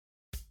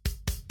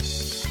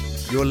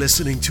You're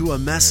listening to a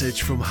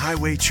message from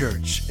Highway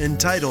Church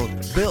entitled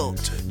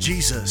Built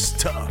Jesus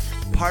Tough,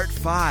 Part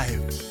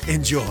 5.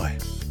 Enjoy.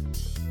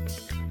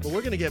 Well, we're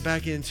going to get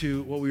back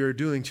into what we were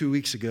doing 2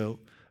 weeks ago,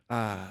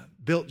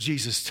 Built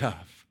Jesus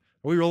Tough.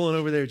 Are we rolling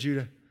over there,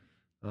 Judah?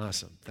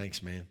 Awesome.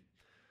 Thanks, man.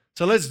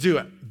 So let's do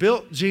it.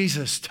 Built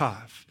Jesus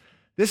Tough.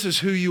 This is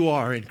who you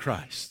are in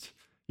Christ.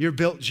 You're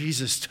built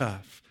Jesus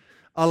tough.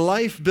 A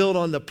life built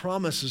on the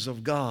promises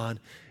of God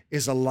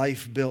is a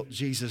life built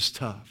Jesus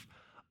tough.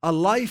 A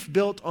life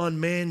built on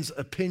man's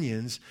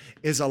opinions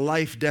is a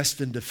life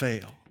destined to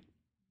fail.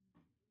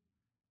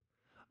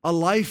 A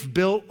life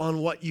built on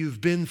what you've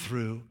been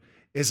through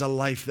is a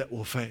life that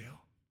will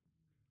fail.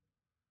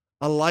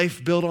 A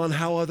life built on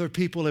how other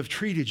people have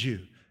treated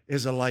you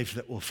is a life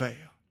that will fail.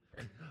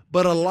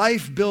 But a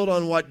life built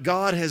on what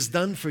God has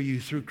done for you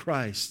through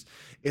Christ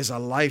is a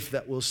life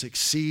that will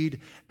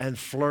succeed and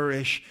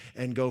flourish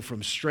and go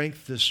from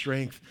strength to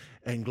strength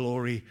and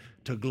glory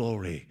to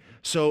glory.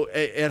 So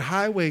at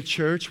Highway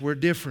Church, we're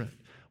different.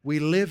 We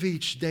live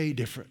each day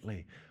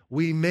differently.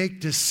 We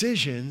make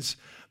decisions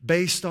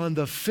based on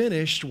the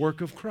finished work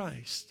of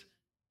Christ.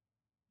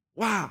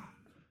 Wow.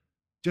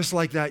 Just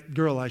like that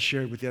girl I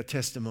shared with that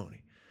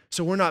testimony.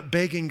 So we're not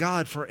begging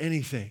God for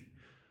anything.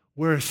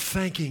 We're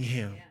thanking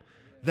Him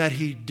that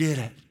He did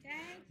it,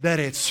 that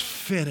it's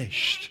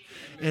finished,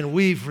 and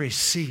we've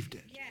received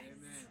it.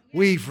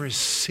 We've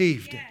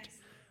received it.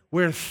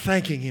 We're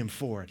thanking Him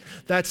for it.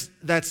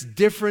 That's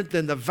different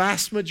than the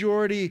vast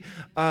majority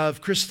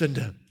of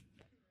Christendom,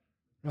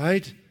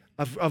 right?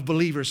 Of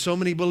believers. So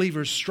many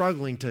believers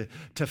struggling to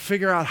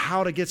figure out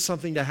how to get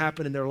something to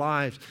happen in their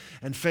lives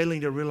and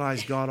failing to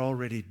realize God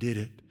already did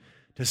it,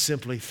 to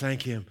simply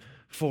thank Him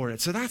for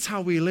it. So that's how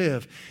we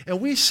live.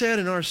 And we said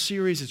in our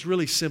series, it's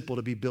really simple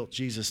to be built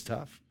Jesus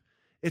tough.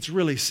 It's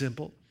really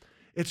simple.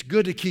 It's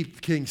good to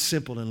keep things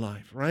simple in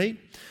life, right?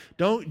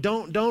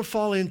 Don't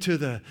fall into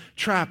the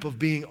trap of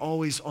being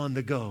always on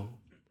the go,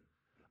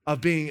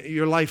 of being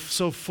your life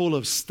so full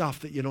of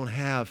stuff that you don't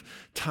have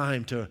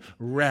time to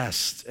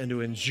rest and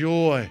to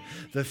enjoy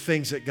the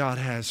things that God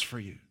has for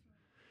you.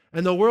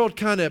 And the world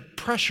kind of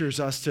pressures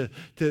us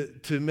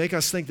to make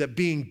us think that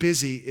being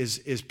busy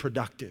is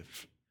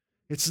productive.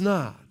 It's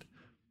not.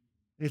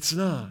 It's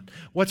not.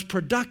 What's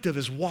productive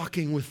is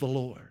walking with the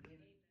Lord,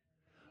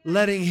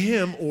 letting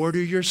Him order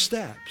your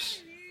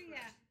steps.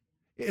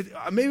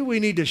 Maybe we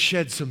need to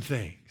shed some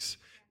things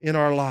in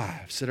our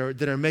lives that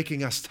are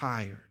making us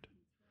tired,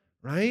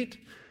 right?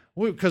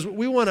 Because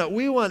we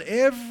want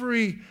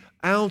every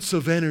ounce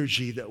of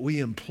energy that we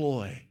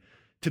employ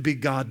to be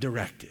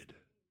God-directed,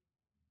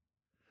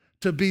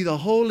 to be the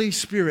Holy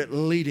Spirit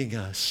leading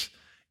us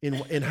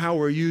in how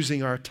we're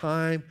using our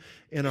time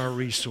and our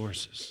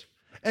resources.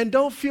 And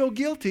don't feel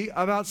guilty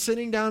about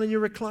sitting down in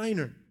your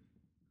recliner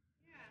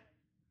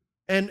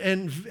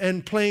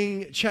and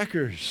playing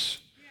checkers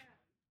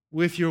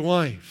with your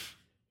wife,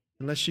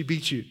 unless she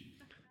beats you.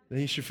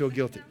 Then you should feel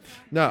guilty.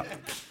 No,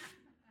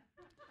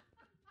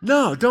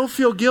 don't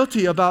feel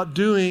guilty about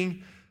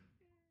doing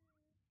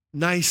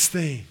nice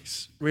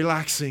things,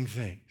 relaxing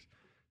things,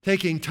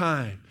 taking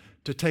time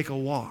to take a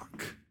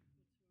walk,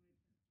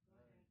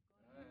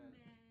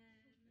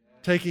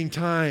 taking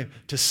time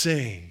to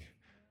sing,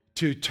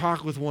 to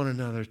talk with one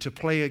another, to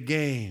play a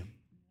game.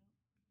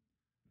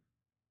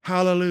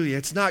 Hallelujah.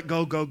 It's not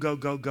go, go, go,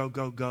 go, go,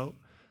 go, go.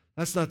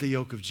 That's not the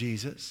yoke of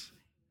Jesus.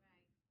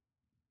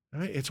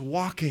 Right? It's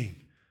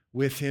walking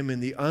with Him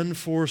in the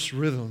unforced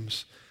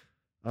rhythms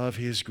of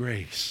His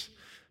grace.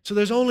 So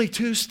there's only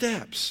 2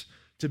 steps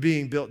to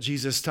being built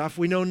Jesus tough.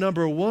 We know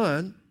number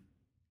 1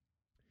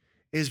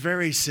 is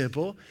very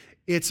simple.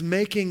 It's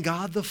making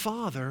God the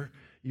Father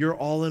your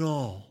all in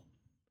all.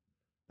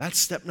 That's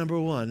step number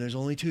 1. There's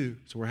only 2,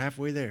 so we're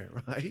halfway there,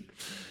 right?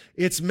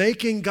 It's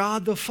making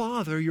God the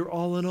Father your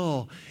all in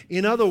all.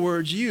 In other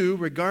words, you,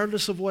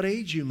 regardless of what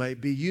age you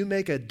might be, you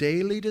make a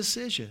daily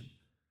decision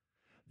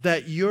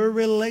that your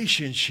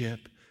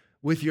relationship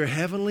with your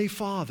Heavenly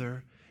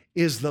Father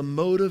is the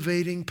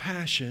motivating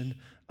passion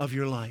of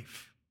your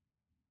life.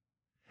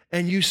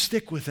 And you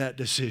stick with that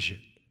decision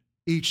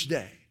each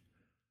day.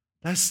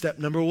 That's step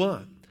number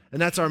 1.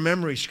 And that's our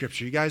memory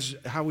scripture. You guys,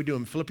 how are we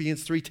doing?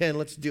 Philippians 3:10,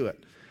 let's do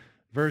it.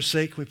 Verse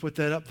 8, can we put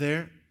that up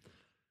there?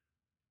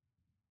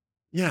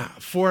 Yeah,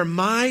 for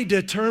my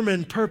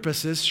determined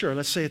purposes, sure,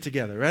 let's say it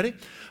together. Ready?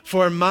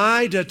 For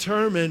my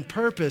determined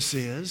purpose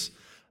is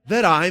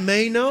that I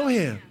may know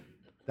Him.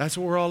 That's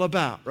what we're all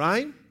about,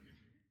 right?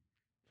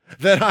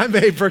 That I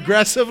may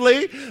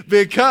progressively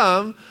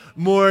become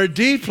more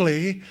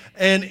deeply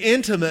and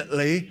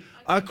intimately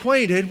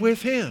acquainted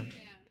with Him,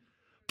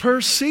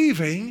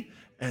 perceiving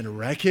and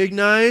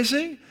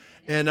recognizing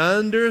and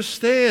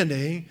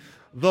understanding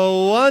the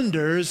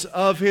wonders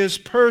of His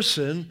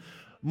person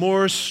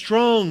more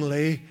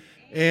strongly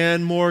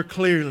and more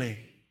clearly.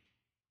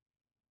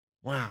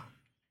 Wow.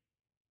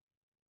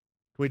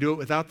 Can we do it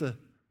without the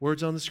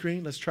words on the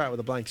screen? Let's try it with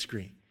a blank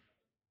screen.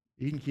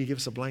 Eden, can you give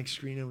us a blank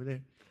screen over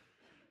there?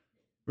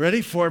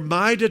 Ready? For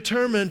my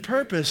determined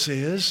purpose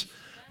is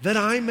that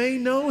I may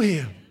know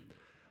Him,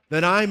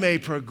 that I may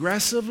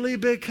progressively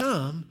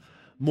become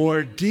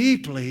more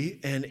deeply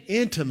and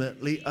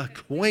intimately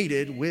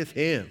acquainted with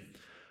him,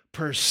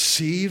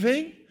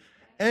 perceiving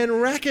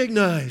and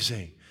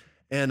recognizing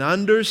and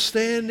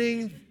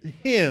understanding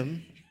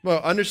him,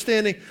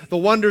 understanding the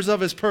wonders of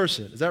his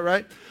person. Is that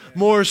right?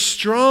 More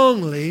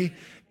strongly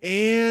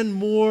and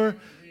more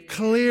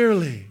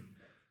clearly.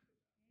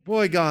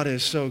 Boy, God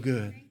is so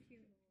good.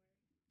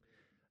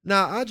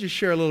 Now, I'll just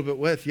share a little bit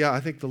with you.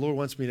 I think the Lord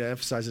wants me to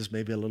emphasize this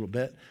maybe a little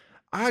bit.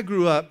 I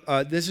grew up,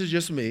 this is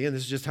just me, and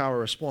this is just how I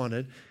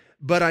responded,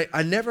 but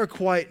I never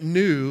quite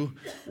knew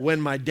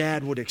when my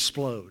dad would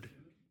explode.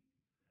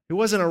 He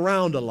wasn't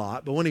around a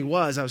lot, but when he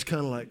was, I was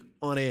kind of like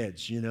on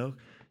edge,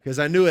 because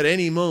I knew at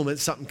any moment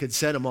something could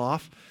set him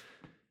off.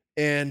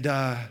 And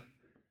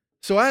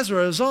so as a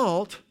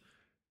result,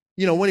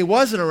 when he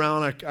wasn't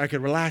around, I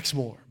could relax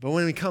more. But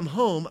when we come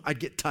home, I'd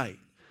get tight.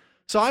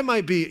 So I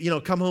might be,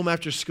 come home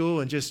after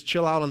school and just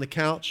chill out on the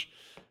couch,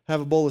 have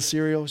a bowl of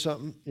cereal or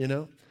something,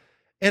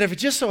 And if it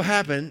just so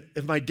happened,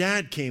 if my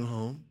dad came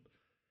home,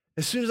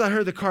 as soon as I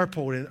heard the car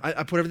pulled in,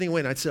 I put everything away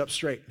and I'd sit up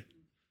straight.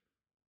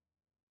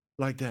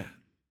 Like that.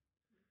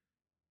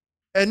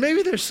 And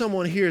maybe there's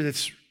someone here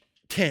that's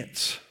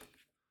tense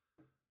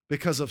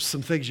because of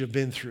some things you've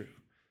been through.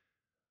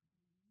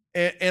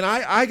 And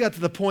I got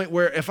to the point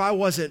where if I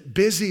wasn't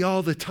busy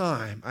all the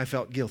time, I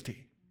felt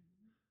guilty.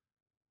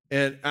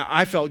 And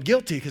I felt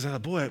guilty because I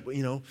thought,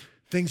 boy,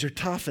 things are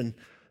tough and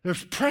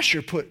there's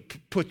pressure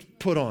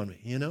put on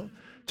me,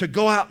 to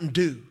go out and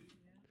do.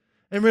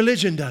 And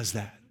religion does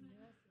that.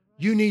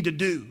 You need to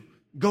do.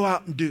 Go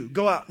out and do.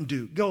 Go out and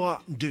do. Go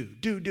out and do.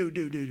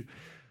 Do.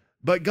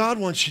 But God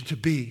wants you to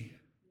be.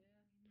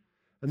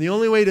 And the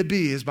only way to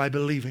be is by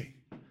believing.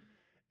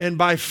 And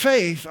by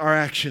faith, our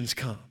actions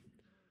come.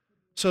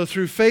 So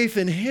through faith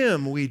in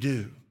him, we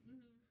do.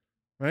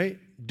 Right?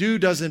 Do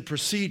doesn't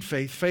precede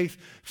faith.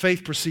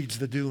 Faith precedes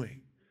the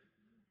doing.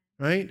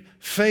 Right?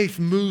 Faith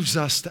moves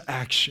us to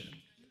action.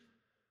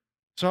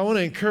 So I want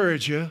to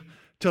encourage you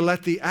to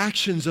let the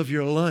actions of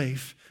your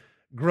life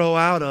grow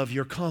out of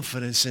your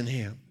confidence in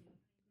him,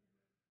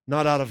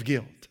 not out of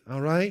guilt.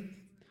 All right?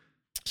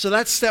 So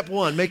that's step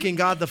one, making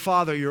God the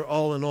Father your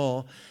all in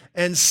all.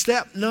 And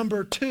step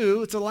number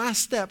two, it's the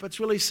last step. It's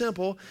really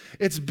simple.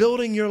 It's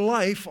building your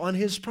life on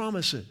his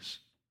promises.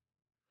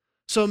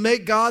 So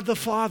make God the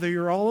Father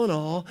your all in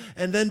all,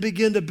 and then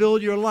begin to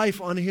build your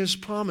life on his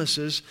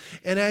promises.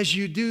 And as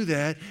you do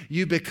that,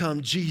 you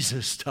become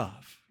Jesus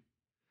tough.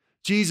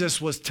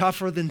 Jesus was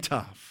tougher than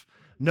tough.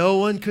 No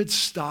one could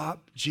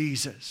stop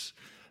Jesus.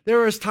 There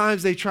was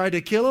times they tried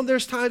to kill him.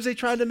 There's times they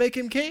tried to make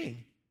him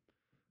king.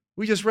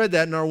 We just read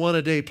that in our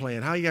one-a-day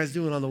plan. How are you guys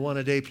doing on the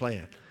one-a-day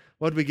plan?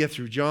 What did we get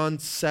through? John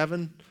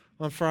 7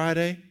 on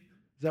Friday?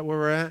 Is that where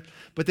we're at?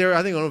 But there,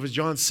 I think, I don't know if it was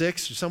John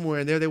 6 or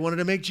somewhere in there, they wanted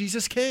to make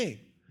Jesus king.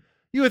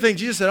 You would think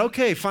Jesus said,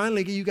 okay,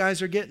 finally you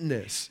guys are getting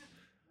this.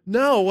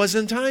 No, it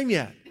wasn't time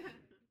yet.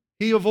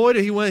 He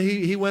avoided,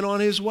 he went on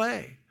his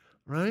way,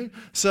 right?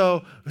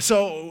 So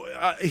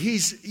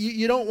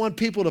you don't want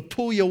people to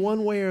pull you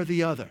one way or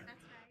the other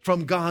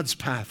from God's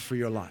path for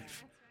your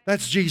life.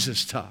 That's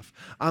Jesus tough.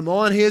 I'm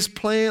on his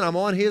plan, I'm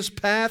on his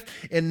path,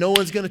 and no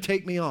one's going to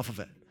take me off of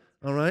it.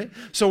 All right?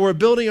 So we're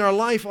building our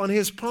life on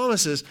his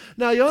promises.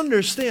 Now you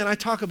understand, I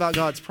talk about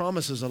God's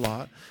promises a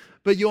lot,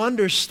 but you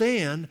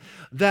understand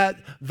that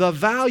the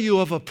value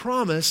of a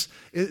promise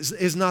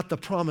is not the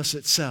promise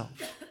itself.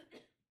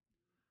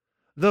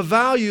 The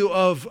value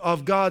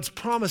of God's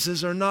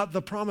promises are not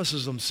the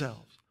promises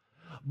themselves,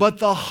 but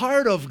the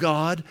heart of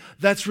God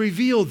that's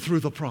revealed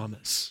through the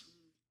promise.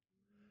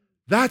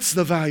 That's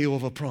the value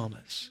of a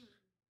promise.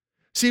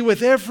 See,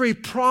 with every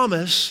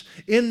promise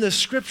in the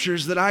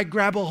scriptures that I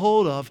grab a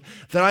hold of,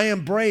 that I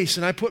embrace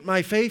and I put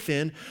my faith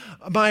in,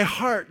 my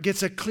heart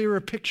gets a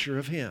clearer picture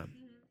of him.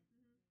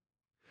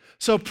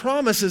 So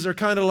promises are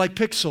kind of like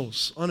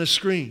pixels on a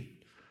screen,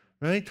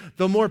 right?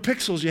 The more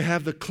pixels you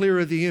have, the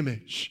clearer the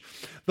image.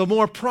 The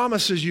more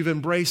promises you've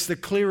embraced, the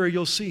clearer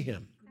you'll see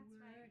him.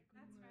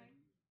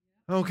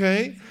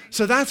 Okay?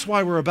 So that's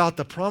why we're about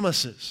the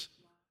promises.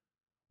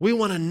 We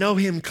want to know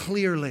him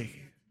clearly.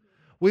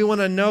 We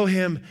want to know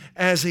him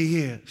as he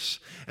is.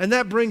 And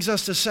that brings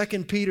us to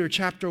 2 Peter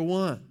chapter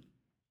 1.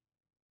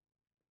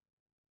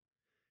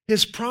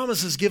 His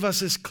promises give us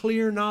this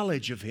clear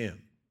knowledge of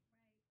him.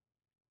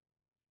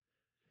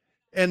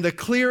 And the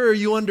clearer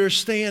you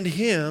understand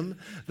him,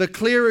 the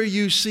clearer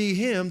you see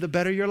him, the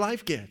better your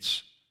life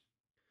gets.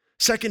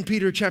 2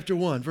 Peter chapter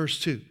 1, verse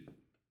 2.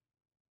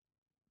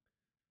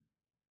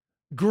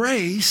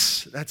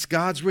 Grace, that's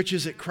God's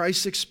riches at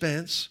Christ's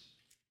expense,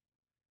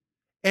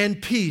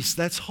 and peace,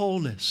 that's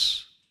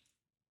wholeness,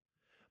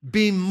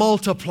 be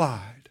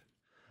multiplied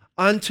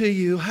unto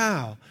you.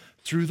 How?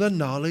 Through the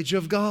knowledge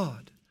of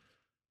God.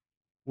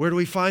 Where do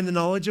we find the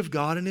knowledge of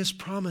God? In his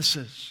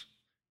promises,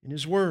 in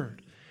his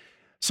word.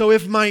 So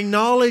if my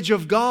knowledge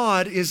of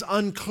God is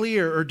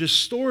unclear or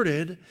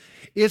distorted,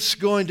 it's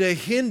going to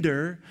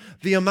hinder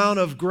the amount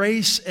of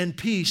grace and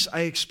peace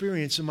I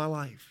experience in my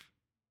life.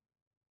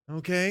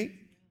 Okay?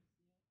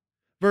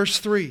 Verse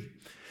 3.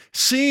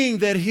 seeing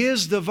that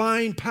His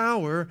divine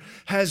power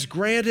has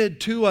granted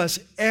to us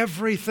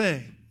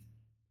everything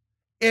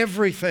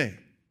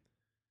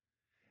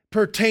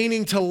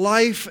pertaining to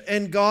life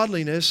and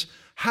godliness.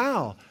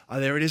 How?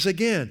 There it is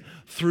again.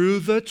 Through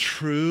the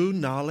true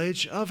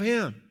knowledge of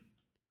Him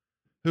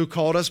who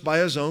called us by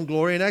His own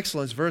glory and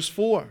excellence. Verse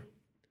 4.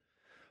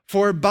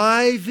 For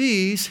by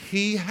these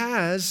He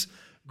has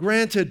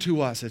granted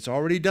to us. It's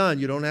already done.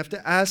 You don't have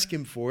to ask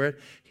Him for it.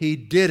 He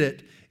did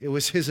it. It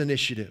was His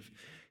initiative.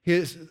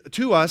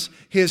 To us,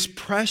 His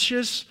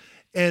precious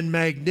and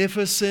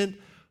magnificent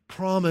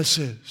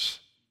promises.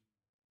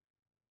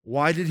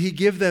 Why did He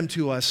give them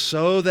to us?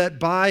 So that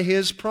by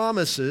His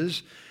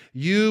promises,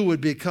 you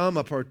would become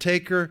a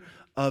partaker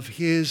of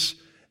His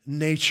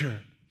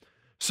nature.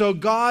 So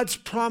God's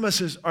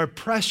promises are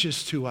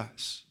precious to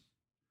us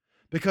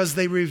because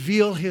they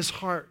reveal His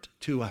heart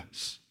to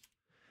us.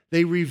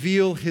 They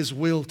reveal His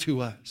will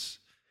to us.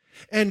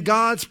 And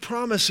God's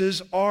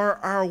promises are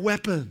our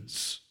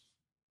weapons.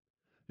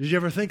 Did you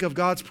ever think of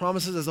God's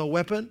promises as a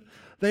weapon?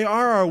 They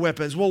are our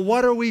weapons. Well,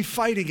 what are we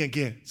fighting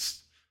against?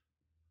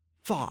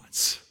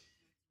 Thoughts.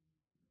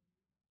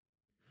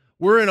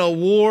 We're in a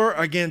war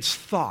against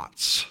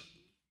thoughts.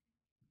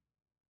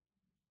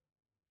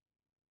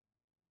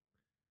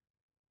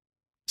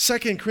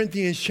 2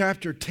 Corinthians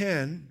chapter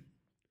 10,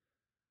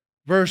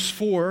 verse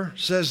 4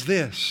 says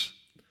this,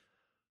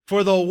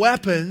 for the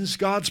weapons,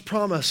 God's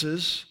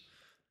promises,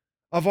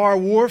 of our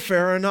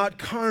warfare are not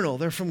carnal,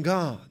 they're from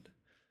God,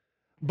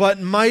 but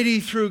mighty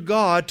through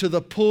God to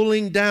the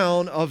pulling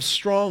down of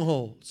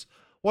strongholds.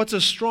 What's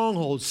a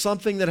stronghold?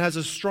 Something that has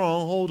a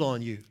strong hold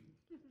on you.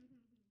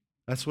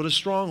 That's what a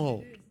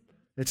stronghold.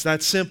 It's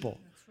that simple.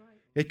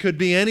 It could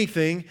be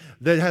anything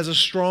that has a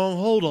strong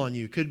hold on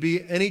you. It could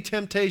be any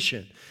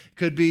temptation. It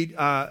could be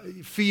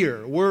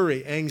fear,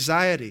 worry,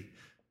 anxiety,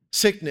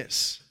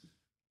 sickness,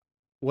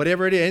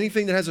 whatever it is,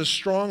 anything that has a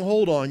strong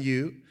hold on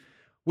you,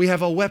 we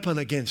have a weapon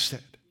against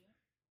it.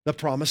 The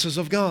promises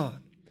of God.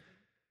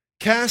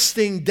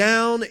 Casting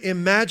down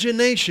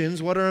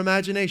imaginations. What are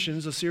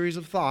imaginations? A series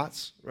of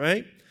thoughts,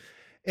 right?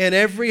 And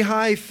every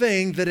high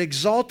thing that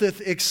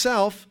exalteth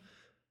itself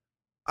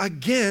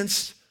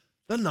against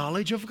the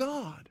knowledge of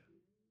God.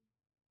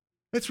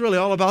 It's really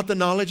all about the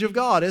knowledge of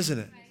God, isn't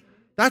it?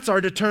 That's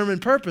our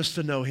determined purpose,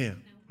 to know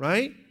Him,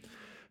 right?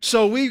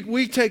 So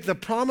we take the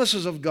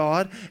promises of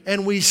God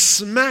and we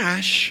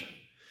smash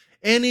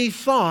any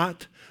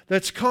thought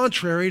that's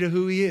contrary to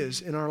who He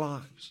is in our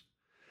lives.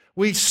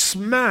 We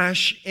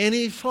smash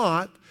any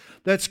thought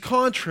that's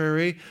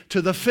contrary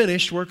to the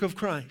finished work of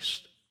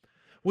Christ.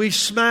 We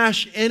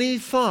smash any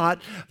thought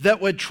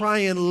that would try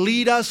and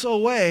lead us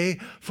away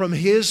from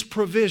His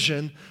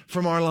provision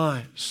from our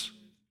lives.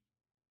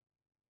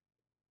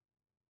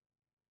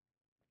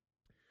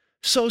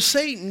 So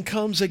Satan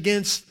comes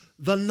against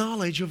the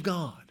knowledge of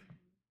God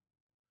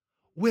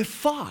with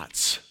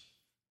thoughts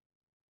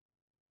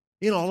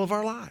in all of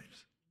our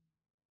lives.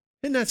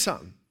 Isn't that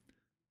something?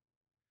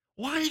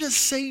 Why does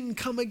Satan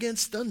come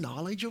against the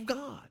knowledge of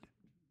God?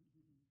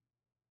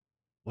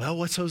 Well,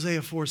 what's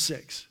Hosea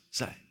 4:6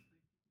 say?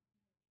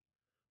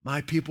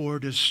 My people are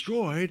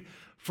destroyed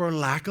for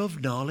lack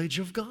of knowledge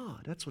of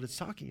God. That's what it's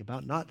talking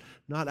about, not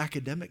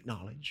academic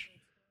knowledge.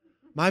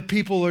 My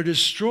people are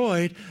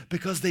destroyed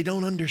because they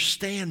don't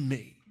understand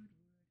me.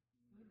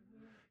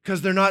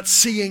 Because they're not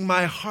seeing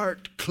my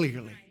heart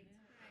clearly.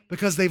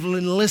 Because they've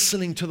been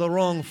listening to the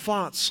wrong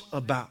thoughts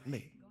about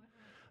me.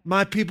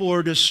 My people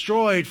are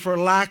destroyed for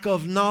lack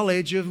of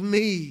knowledge of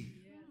me.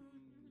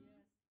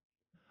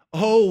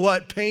 Oh,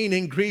 what pain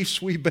and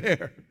griefs we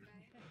bear.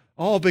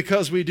 All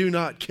because we do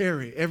not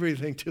carry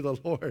everything to the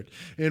Lord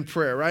in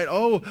prayer, right?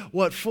 Oh,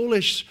 what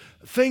foolish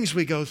things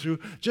we go through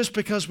just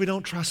because we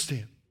don't trust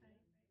Him.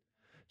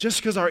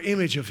 Just because our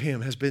image of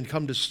Him has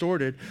become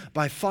distorted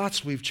by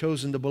thoughts we've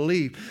chosen to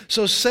believe.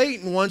 So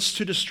Satan wants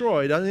to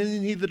destroy.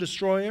 Doesn't he the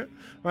destroyer?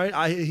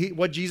 Right?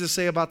 What Jesus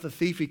say about the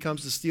thief? He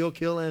comes to steal,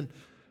 kill, and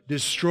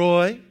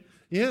destroy.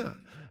 Yeah.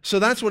 So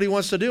that's what he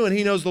wants to do. And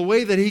he knows the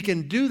way that he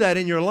can do that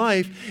in your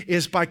life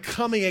is by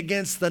coming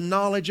against the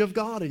knowledge of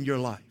God in your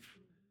life.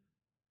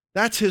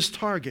 That's his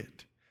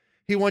target.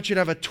 He wants you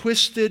to have a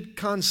twisted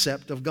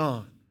concept of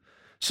God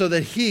so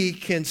that he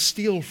can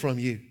steal from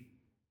you.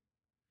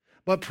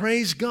 But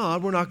praise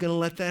God, we're not going to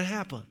let that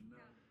happen.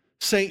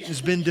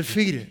 Satan's been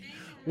defeated.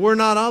 We're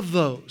not of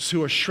those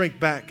who are shrink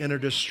back and are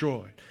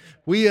destroyed.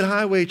 We at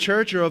Highway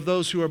Church are of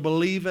those who are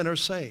believe and are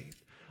saved.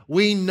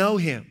 We know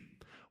Him.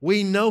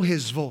 We know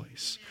His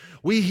voice.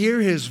 We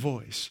hear His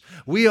voice.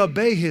 We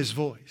obey His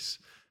voice.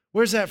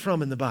 Where's that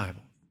from in the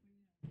Bible?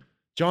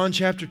 John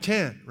chapter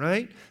 10,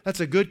 right? That's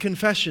a good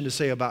confession to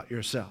say about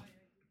yourself.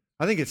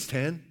 I think it's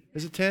 10.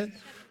 Is it 10?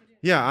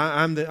 Yeah,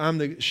 I'm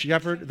the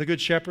shepherd, the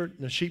good shepherd,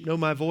 and the sheep know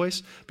my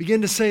voice.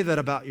 Begin to say that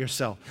about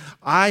yourself.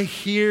 I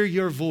hear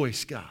your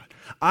voice, God.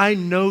 I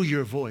know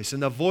your voice,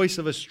 and the voice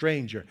of a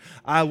stranger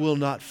I will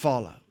not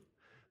follow.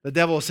 The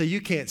devil will say, you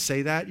can't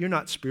say that. You're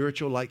not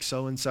spiritual like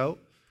so-and-so.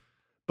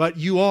 But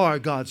you are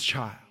God's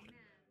child,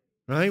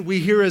 Right? We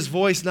hear his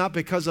voice not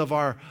because of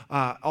our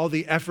all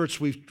the efforts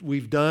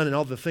we've done and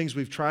all the things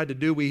we've tried to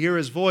do. We hear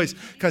his voice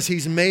because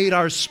he's made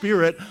our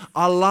spirit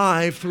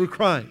alive through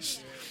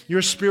Christ.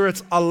 Your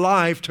spirit's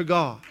alive to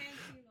God.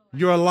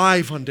 You're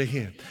alive unto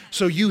him.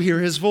 So you hear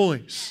his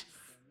voice.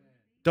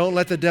 Don't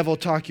let the devil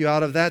talk you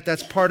out of that.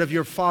 That's part of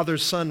your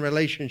father-son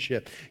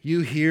relationship.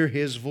 You hear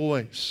his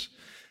voice.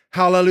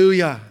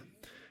 Hallelujah.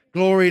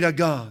 Glory to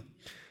God.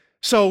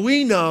 So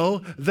we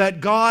know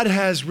that God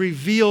has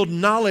revealed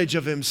knowledge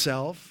of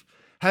himself,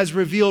 has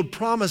revealed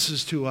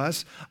promises to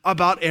us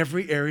about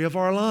every area of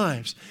our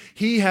lives.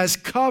 He has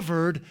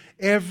covered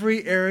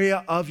every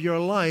area of your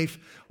life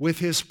with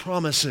his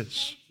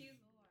promises.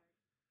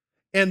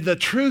 And the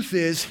truth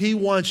is, he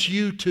wants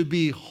you to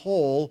be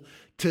whole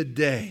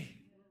today.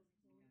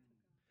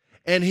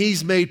 And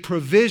he's made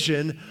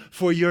provision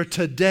for your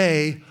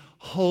today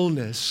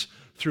wholeness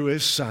through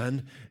his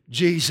son,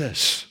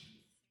 Jesus.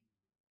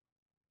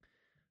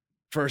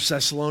 1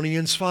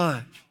 Thessalonians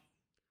 5.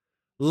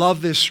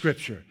 Love this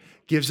scripture.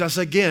 Gives us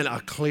again a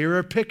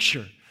clearer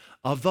picture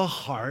of the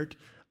heart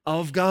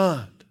of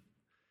God.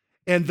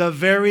 And the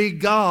very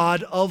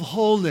God of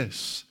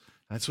wholeness.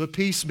 That's what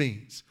peace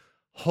means.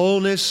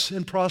 Wholeness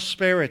and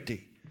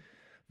prosperity.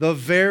 The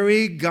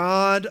very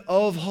God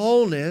of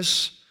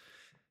wholeness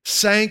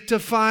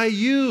sanctify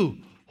you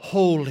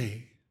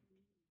wholly.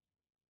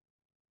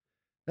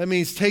 That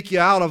means take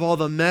you out of all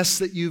the mess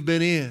that you've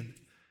been in.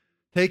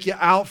 Take you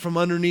out from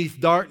underneath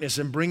darkness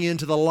and bring you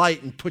into the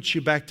light and put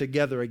you back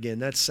together again.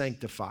 That's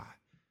sanctify.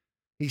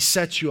 He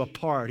sets you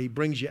apart. He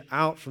brings you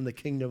out from the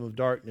kingdom of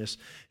darkness.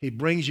 He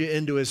brings you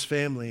into his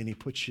family and he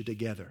puts you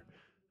together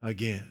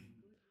again.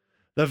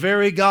 The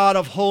very God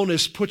of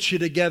wholeness puts you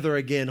together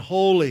again,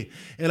 holy.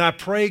 And I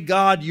pray,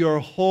 God, your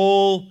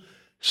whole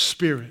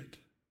spirit,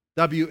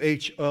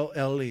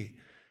 W-H-O-L-E,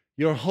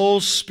 your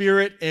whole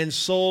spirit and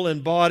soul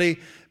and body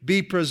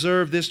be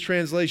preserved. This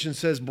translation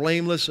says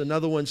blameless.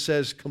 Another one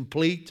says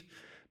complete.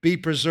 Be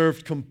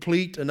preserved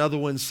complete. Another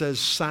one says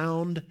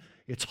sound.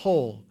 It's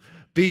whole.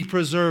 Be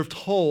preserved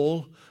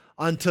whole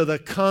unto the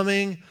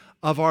coming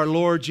of our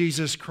Lord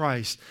Jesus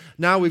Christ.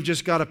 Now we've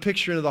just got a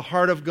picture into the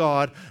heart of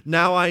God.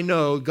 Now I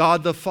know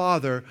God the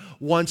Father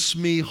wants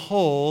me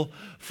whole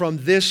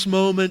from this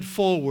moment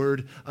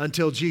forward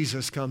until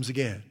Jesus comes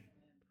again.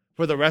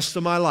 For the rest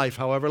of my life,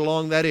 however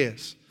long that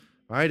is.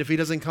 All right, if he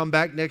doesn't come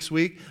back next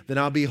week, then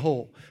I'll be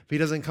whole. If he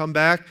doesn't come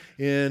back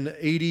in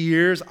 80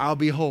 years, I'll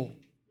be whole.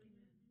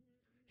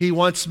 He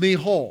wants me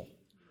whole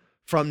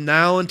from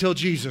now until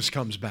Jesus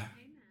comes back.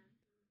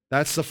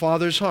 That's the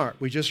Father's heart.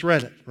 We just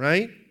read it,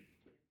 right?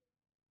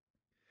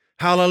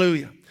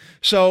 Hallelujah.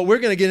 So we're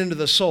going to get into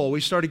the soul.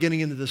 We started getting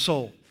into the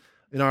soul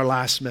in our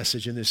last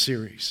message in this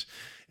series.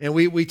 And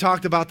we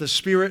talked about the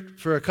spirit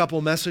for a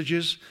couple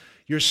messages.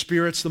 Your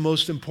spirit's the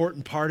most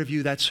important part of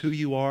you. That's who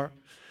you are.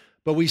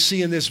 But we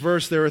see in this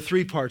verse there are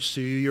three parts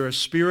to you. You're a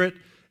spirit,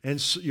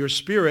 and your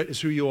spirit is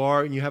who you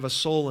are, and you have a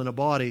soul and a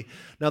body.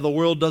 Now, the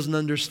world doesn't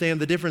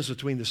understand the difference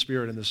between the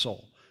spirit and the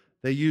soul.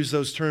 They use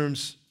those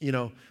terms,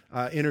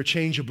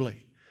 interchangeably.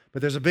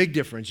 But there's a big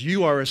difference.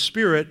 You are a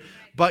spirit,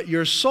 but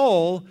your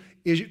soul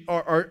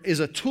is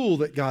a tool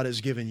that God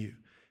has given you.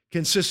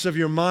 Consists of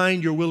your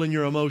mind, your will, and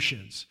your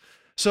emotions.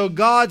 So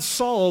God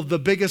solved the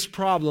biggest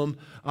problem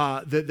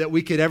that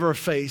we could ever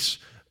face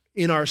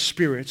in our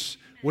spirits,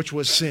 which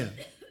was sin.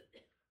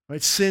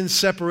 Right? Sin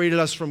separated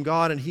us from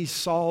God, and he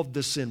solved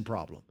the sin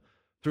problem.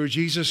 Through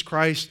Jesus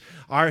Christ,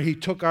 he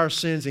took our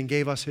sins and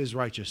gave us his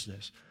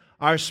righteousness.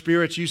 Our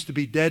spirits used to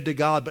be dead to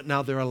God, but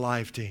now they're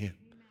alive to him.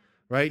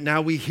 Right?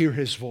 Now we hear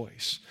his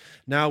voice.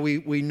 Now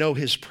we know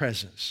his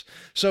presence.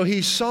 So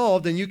he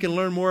solved, and you can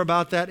learn more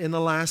about that in the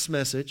last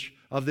message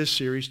of this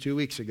series 2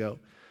 weeks ago.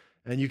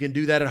 And you can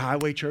do that at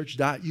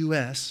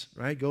highwaychurch.us,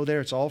 right? Go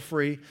there. It's all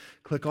free.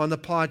 Click on the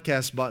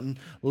podcast button.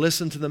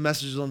 Listen to the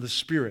messages on the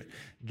Spirit.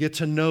 Get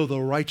to know the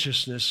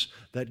righteousness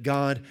that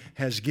God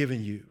has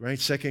given you, right?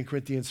 2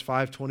 Corinthians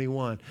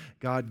 5:21.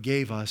 God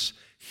gave us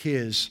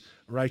his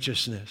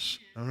righteousness,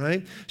 all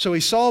right? So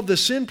he solved the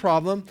sin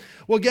problem.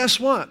 Well,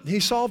 guess what? He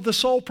solved the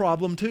soul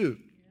problem too.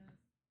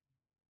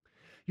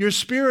 Your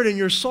spirit and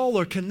your soul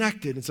are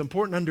connected. It's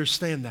important to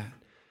understand that.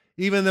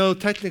 Even though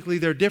technically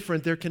they're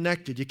different, they're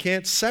connected. You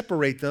can't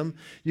separate them.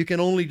 You can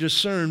only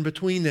discern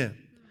between them.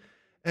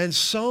 And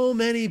so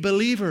many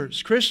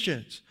believers,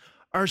 Christians,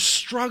 are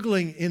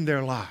struggling in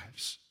their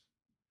lives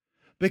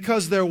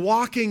because they're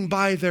walking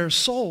by their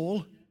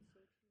soul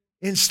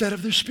instead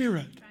of their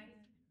spirit.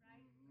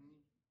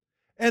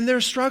 And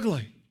they're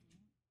struggling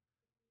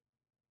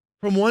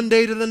from one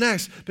day to the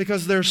next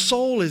because their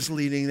soul is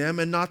leading them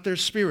and not their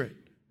spirit.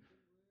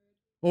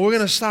 Well, we're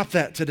going to stop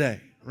that today,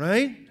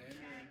 right?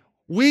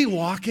 We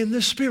walk in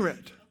the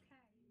Spirit.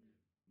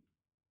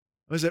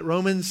 Was it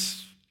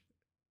Romans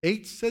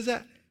 8 says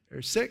that?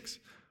 Or 6?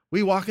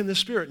 We walk in the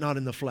Spirit, not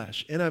in the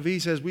flesh.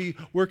 NIV says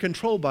we're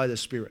controlled by the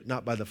Spirit,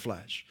 not by the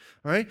flesh.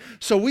 All right?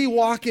 So we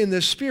walk in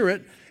the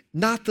Spirit,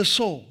 not the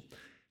soul.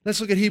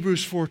 Let's look at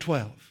Hebrews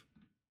 4:12.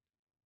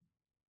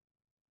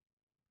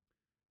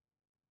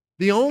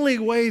 The only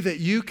way that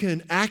you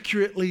can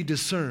accurately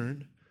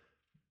discern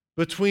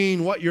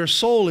between what your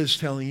soul is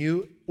telling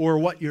you or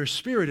what your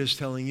spirit is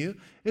telling you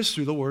is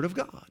through the Word of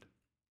God.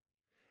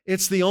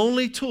 It's the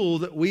only tool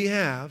that we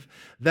have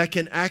that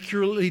can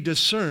accurately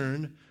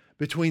discern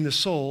between the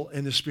soul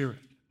and the spirit.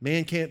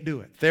 Man can't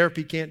do it.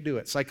 Therapy can't do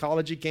it.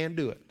 Psychology can't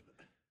do it.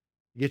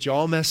 Get you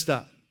all messed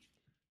up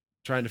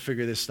trying to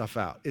figure this stuff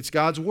out. It's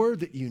God's Word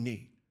that you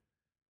need.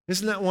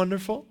 Isn't that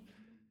wonderful?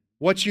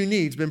 What you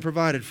need has been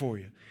provided for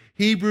you.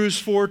 Hebrews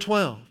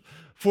 4:12.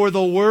 For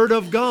the Word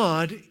of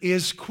God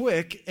is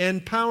quick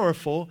and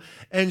powerful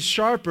and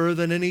sharper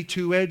than any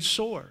two-edged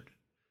sword,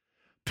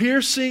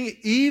 piercing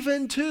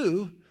even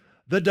to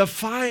the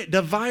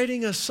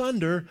dividing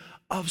asunder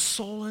of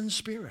soul and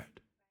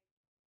spirit.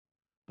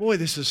 Boy,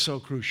 this is so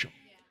crucial.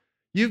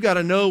 You've got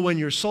to know when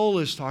your soul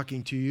is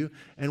talking to you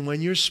and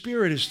when your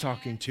spirit is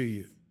talking to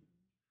you.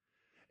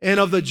 And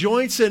of the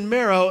joints and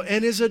marrow,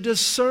 and is a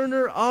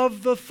discerner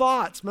of the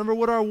thoughts. Remember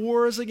what our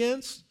war is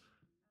against?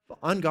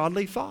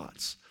 Ungodly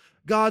thoughts.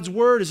 God's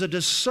Word is a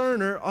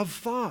discerner of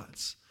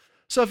thoughts.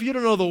 So if you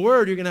don't know the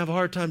Word, you're going to have a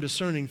hard time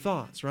discerning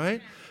thoughts,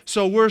 right?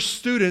 So we're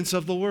students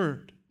of the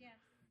Word.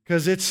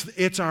 Because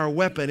it's our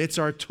weapon, it's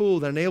our tool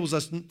that enables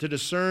us to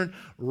discern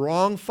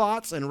wrong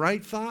thoughts and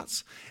right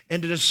thoughts,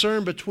 and to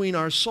discern between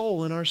our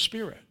soul and our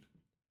spirit.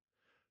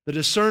 The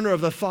discerner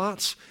of the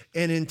thoughts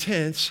and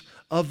intents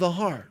of the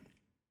heart.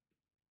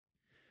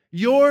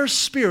 Your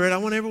spirit, I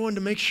want everyone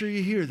to make sure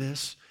you hear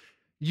this.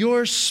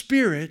 Your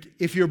spirit,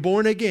 if you're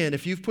born again,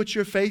 if you've put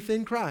your faith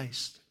in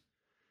Christ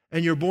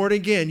and you're born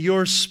again,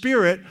 your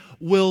spirit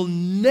will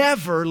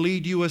never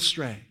lead you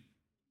astray.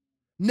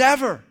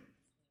 Never.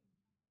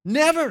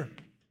 Never.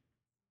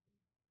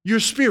 Your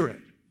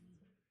spirit.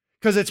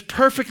 Because it's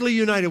perfectly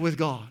united with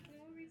God.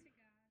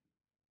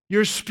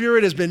 Your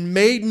spirit has been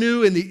made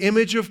new in the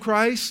image of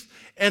Christ,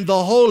 and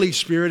the Holy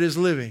Spirit is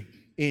living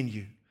in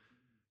you.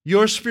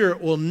 Your spirit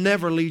will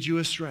never lead you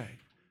astray.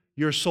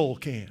 Your soul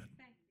can.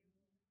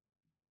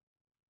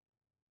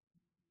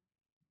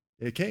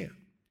 It can.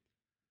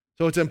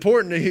 So it's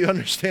important that you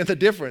understand the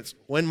difference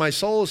when my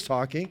soul is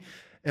talking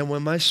and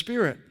when my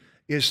spirit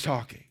is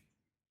talking.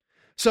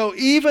 So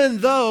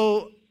even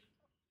though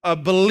a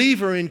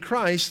believer in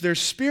Christ, their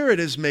spirit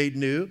is made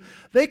new,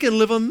 they can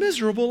live a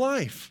miserable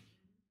life.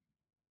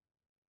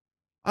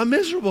 A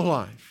miserable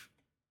life.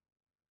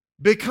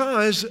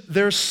 Because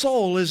their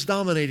soul is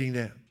dominating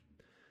them.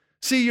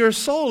 See, your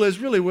soul is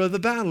really where the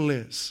battle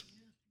is.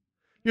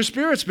 Your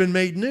spirit's been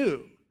made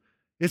new.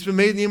 It's been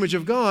made in the image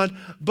of God,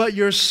 but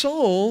your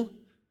soul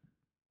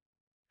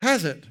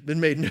hasn't been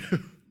made new.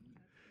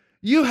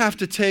 You have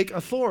to take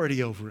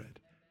authority over it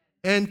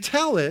and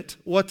tell it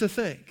what to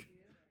think.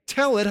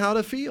 Tell it how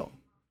to feel.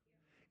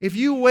 If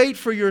you wait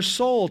for your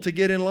soul to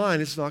get in line,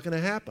 it's not going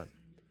to happen.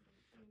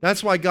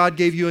 That's why God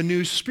gave you a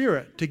new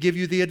spirit, to give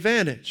you the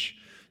advantage,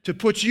 to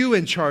put you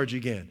in charge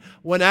again.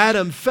 When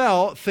Adam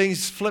fell,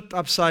 things flipped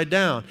upside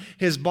down.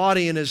 His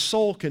body and his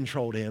soul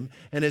controlled him,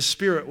 and his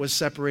spirit was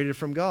separated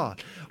from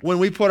God. When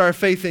we put our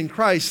faith in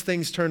Christ,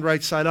 things turned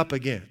right side up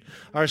again.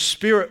 Our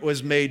spirit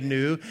was made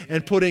new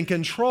and put in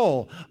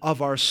control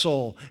of our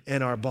soul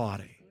and our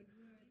body.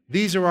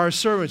 These are our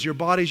servants. Your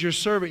body's your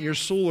servant. Your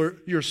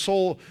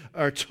soul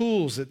are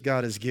tools that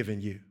God has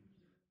given you.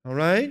 All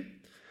right?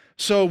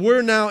 So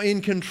we're now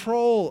in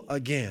control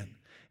again.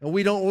 And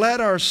we don't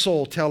let our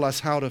soul tell us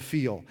how to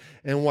feel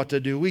and what to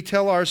do. We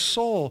tell our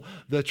soul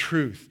the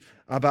truth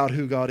about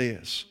who God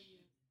is.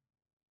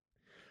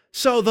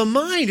 So the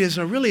mind is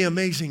a really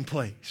amazing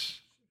place.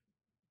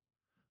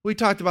 We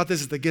talked about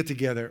this at the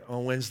get-together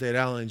on Wednesday at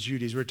Alan and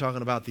Judy's. We were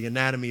talking about the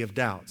anatomy of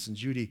doubts. And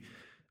Judy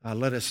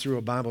led us through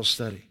a Bible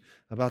study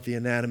about the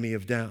anatomy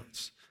of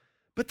doubts.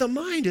 But the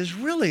mind is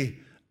really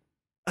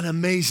an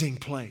amazing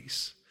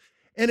place.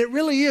 And it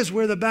really is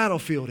where the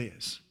battlefield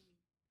is.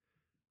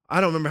 I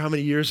don't remember how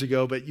many years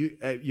ago, but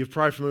you're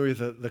probably familiar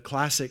with the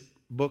classic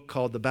book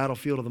called The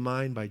Battlefield of the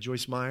Mind by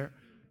Joyce Meyer.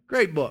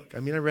 Great book.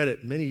 I mean, I read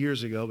it many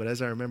years ago, but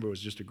as I remember, it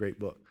was just a great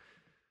book.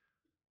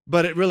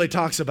 But it really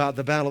talks about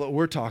the battle that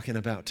we're talking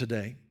about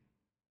today.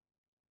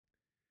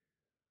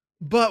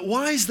 But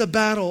why is the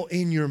battle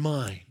in your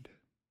mind?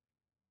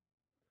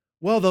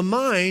 Well, the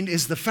mind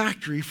is the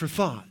factory for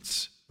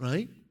thoughts,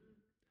 right?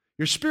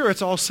 Your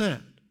spirit's all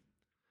set.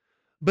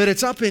 But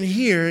it's up in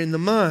here in the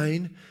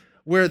mind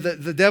where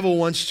the devil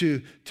wants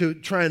to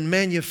try and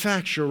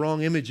manufacture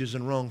wrong images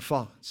and wrong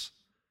thoughts.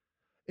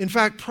 In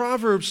fact,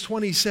 Proverbs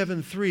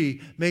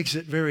 27:3 makes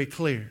it very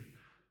clear.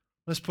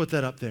 Let's put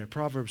that up there.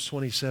 Proverbs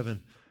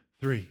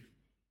 27:3.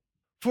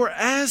 For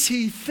as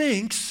he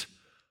thinks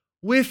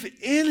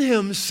within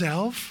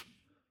himself,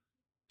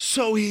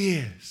 so he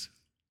is.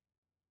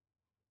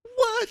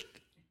 What?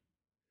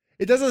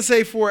 It doesn't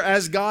say for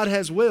as God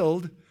has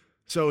willed,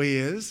 so he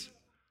is.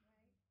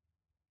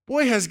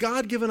 Boy, has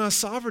God given us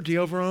sovereignty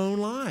over our own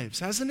lives,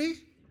 hasn't he?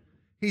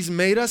 He's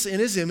made us in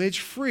his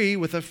image free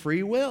with a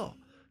free will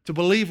to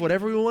believe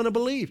whatever we want to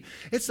believe.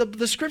 It's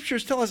the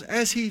scriptures tell us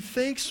as he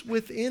thinks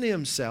within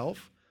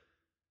himself,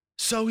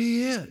 so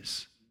he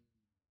is.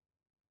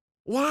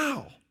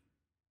 Wow.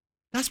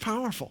 That's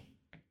powerful.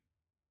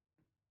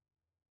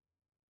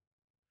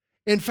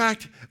 In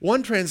fact,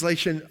 one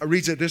translation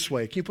reads it this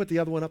way. Can you put the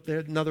other one up there,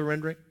 another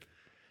rendering?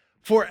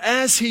 For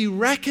as he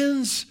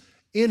reckons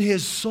in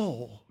his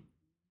soul,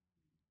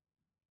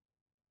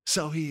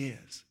 so he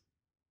is.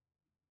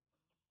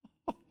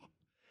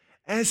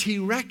 As he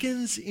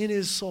reckons in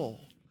his soul.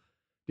 Do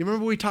you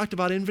remember we talked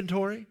about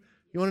inventory?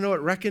 You want to know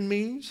what reckon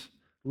means?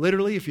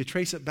 Literally, if you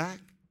trace it back,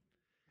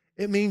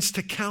 it means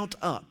to count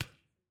up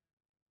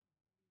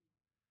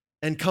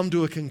and come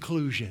to a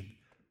conclusion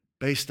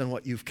based on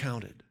what you've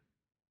counted.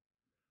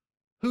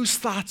 Whose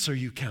thoughts are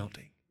you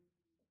counting?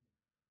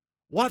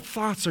 What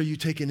thoughts are you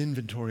taking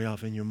inventory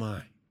of in your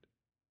mind?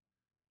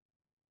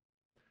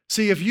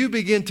 See, if you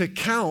begin to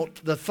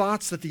count the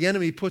thoughts that the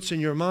enemy puts in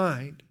your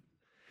mind,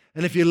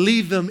 and if you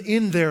leave them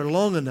in there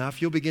long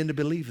enough, you'll begin to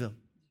believe them.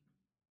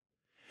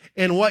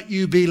 And what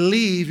you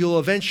believe, you'll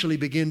eventually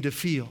begin to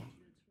feel.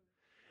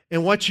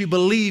 And what you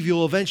believe,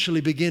 you'll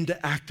eventually begin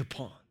to act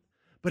upon.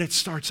 But it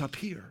starts up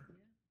here.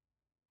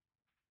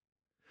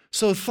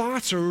 So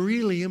thoughts are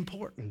really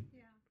important.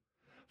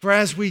 For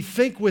as we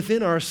think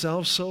within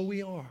ourselves, so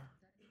we are.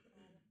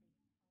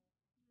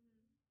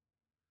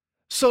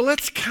 So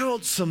let's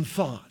count some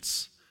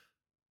thoughts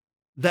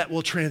that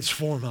will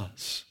transform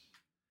us.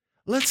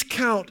 Let's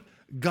count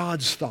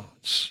God's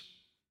thoughts.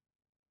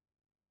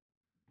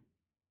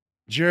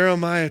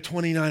 Jeremiah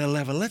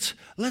 29:11.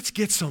 Let's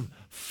get some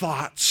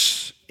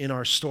thoughts in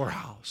our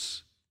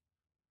storehouse.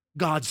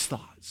 God's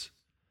thoughts.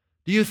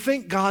 Do you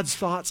think God's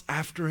thoughts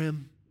after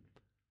him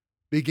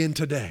begin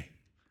today?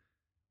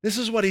 This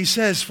is what he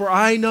says, for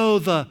I know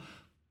the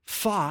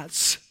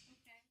thoughts.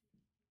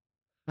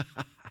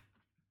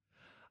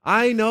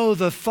 I know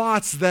the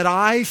thoughts that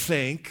I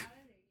think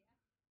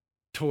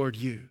toward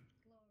you,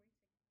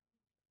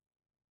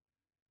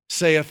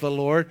 saith the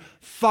Lord,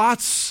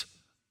 thoughts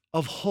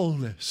of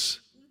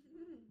wholeness,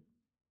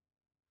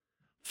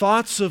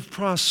 thoughts of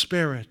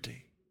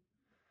prosperity,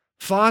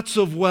 thoughts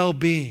of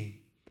well-being,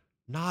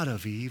 not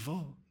of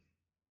evil,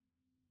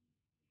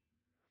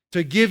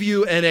 to give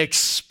you an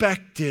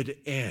expected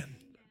end.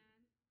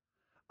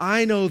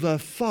 I know the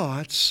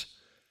thoughts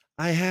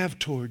I have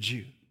towards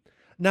you.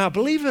 Now,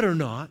 believe it or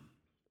not,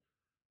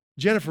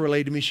 Jennifer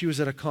related to me, she was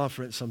at a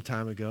conference some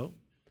time ago,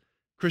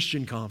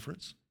 Christian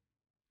conference,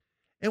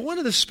 and one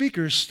of the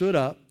speakers stood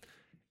up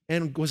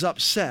and was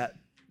upset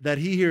that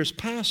he hears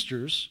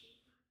pastors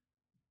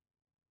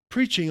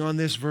preaching on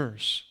this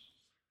verse,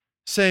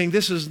 saying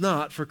this is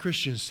not for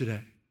Christians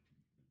today.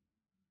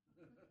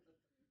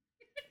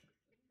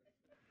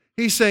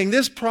 He's saying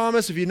this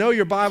promise, if you know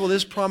your Bible,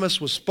 this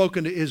promise was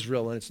spoken to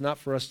Israel, and it's not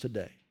for us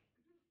today.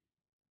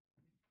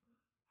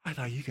 I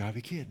thought, you gotta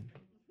be kidding.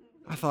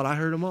 I thought I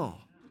heard them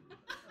all.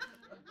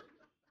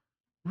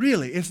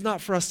 Really, it's not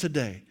for us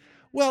today.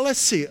 Well, let's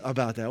see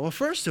about that. Well,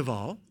 first of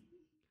all,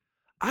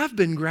 I've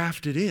been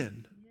grafted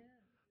in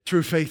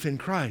through faith in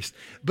Christ.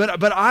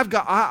 But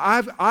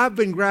I've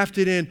been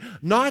grafted in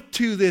not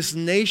to this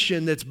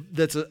nation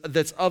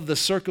that's of the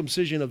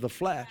circumcision of the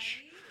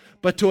flesh,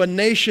 but to a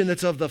nation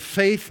that's of the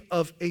faith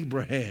of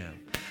Abraham,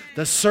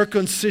 the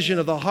circumcision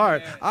of the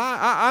heart.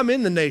 I'm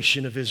in the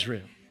nation of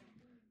Israel.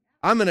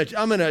 I'm in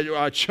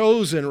a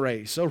chosen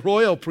race, a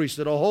royal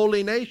priesthood, a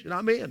holy nation.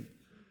 I'm in.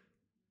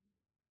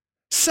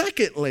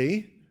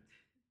 Secondly,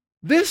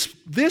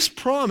 this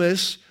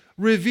promise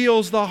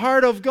reveals the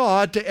heart of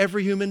God to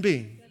every human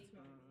being,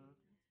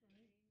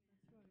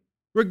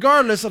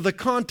 regardless of the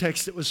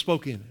context it was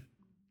spoken in.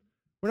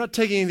 We're not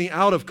taking anything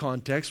out of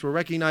context. We're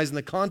recognizing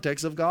the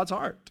context of God's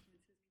heart.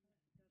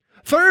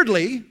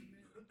 Thirdly,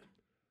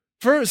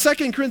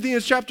 2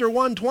 Corinthians chapter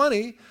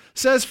 1:20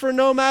 says, for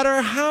no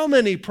matter how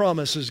many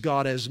promises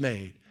God has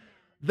made,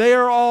 they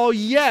are all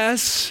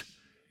yes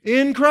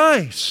in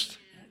Christ.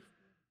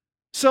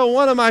 So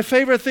one of my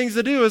favorite things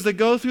to do is to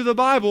go through the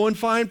Bible and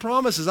find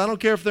promises. I don't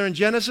care if they're in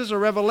Genesis or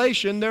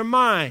Revelation, they're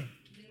mine.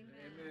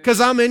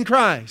 Because I'm in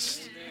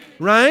Christ.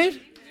 Right?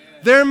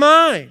 They're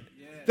mine.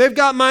 They've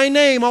got my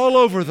name all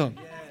over them.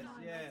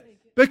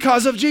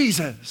 Because of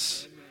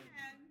Jesus.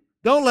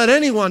 Don't let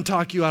anyone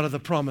talk you out of the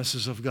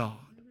promises of God.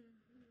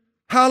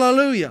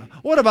 Hallelujah.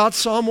 What about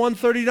Psalm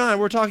 139?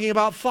 We're talking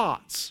about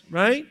thoughts,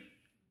 right?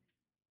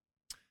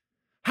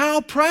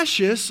 How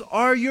precious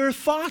are your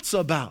thoughts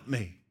about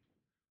me?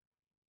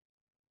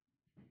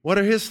 What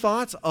are his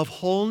thoughts? Of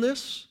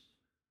wholeness,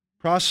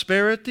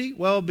 prosperity,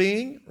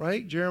 well-being,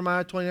 right?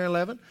 Jeremiah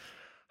 29:11.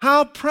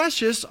 How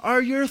precious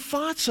are your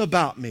thoughts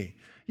about me?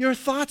 Your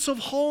thoughts of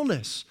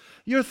wholeness,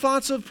 your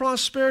thoughts of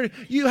prosperity.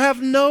 You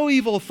have no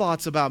evil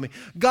thoughts about me.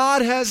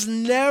 God has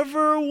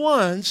never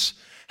once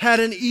had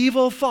an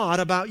evil thought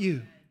about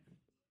you.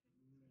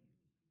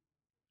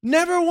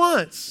 Never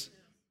once.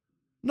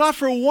 Not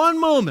for one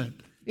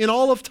moment in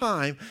all of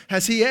time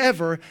has he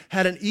ever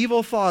had an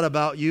evil thought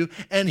about you,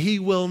 and he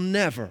will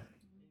never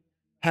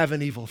have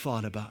an evil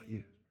thought about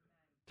you.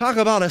 Talk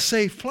about a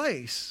safe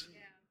place.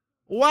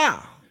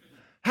 Wow.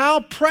 How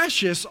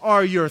precious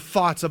are your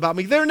thoughts about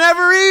me? They're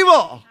never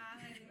evil.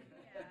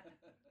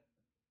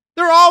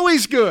 They're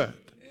always good.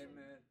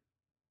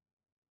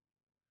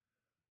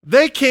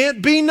 They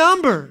can't be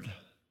numbered.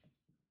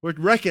 We're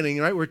reckoning,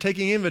 right? We're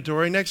taking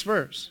inventory. Next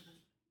verse.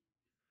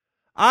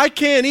 I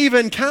can't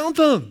even count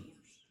them.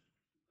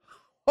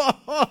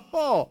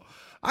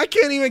 I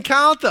can't even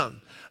count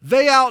them.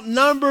 They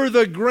outnumber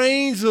the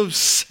grains of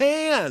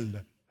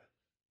sand.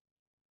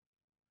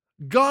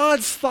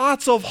 God's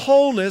thoughts of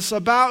wholeness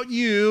about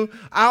you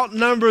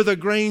outnumber the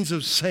grains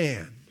of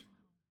sand.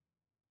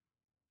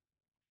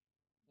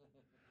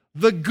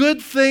 The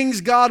good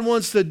things God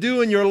wants to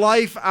do in your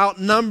life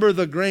outnumber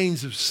the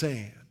grains of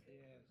sand.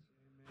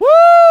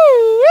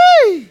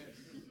 Woo-wee!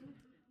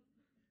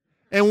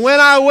 And when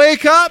I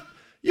wake up,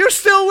 you're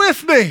still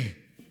with me.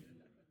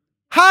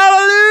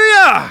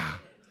 Hallelujah!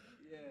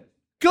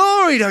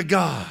 Glory to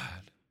God.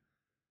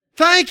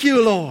 Thank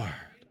you, Lord.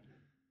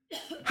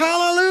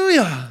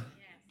 Hallelujah.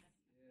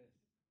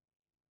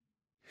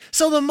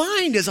 So the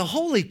mind is a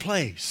holy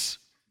place.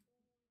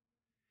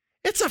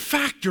 It's a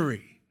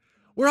factory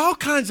where all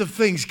kinds of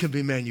things can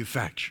be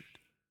manufactured.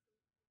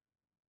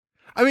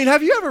 I mean,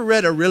 have you ever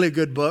read a really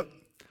good book?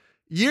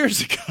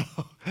 Years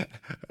ago,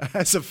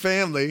 as a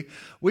family,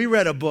 we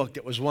read a book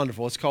that was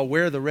wonderful. It's called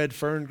Where the Red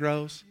Fern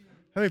Grows.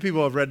 How many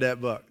people have read that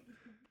book?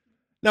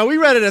 Now, we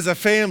read it as a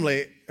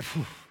family.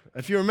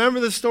 If you remember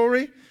the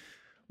story,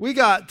 we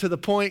got to the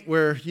point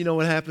where, you know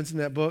what happens in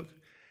that book?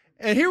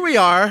 And here we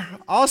are,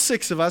 all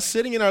 6 of us,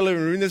 sitting in our living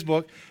room reading this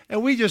book,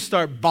 and we just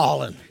start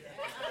bawling.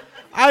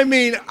 I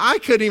mean, I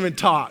couldn't even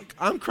talk.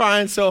 I'm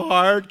crying so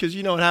hard because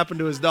you know what happened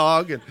to his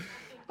dog. And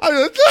we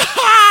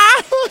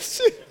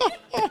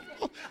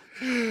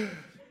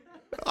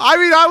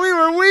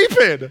were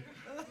weeping.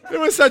 It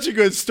was such a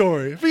good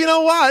story. But you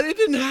know what? It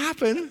didn't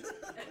happen.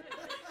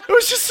 It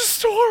was just a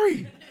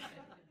story.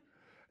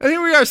 And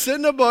here we are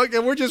sitting in a book,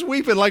 and we're just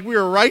weeping like we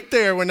were right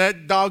there when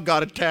that dog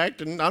got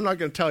attacked. And I'm not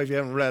going to tell you if you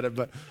haven't read it,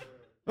 but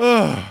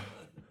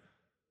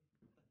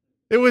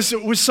it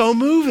was so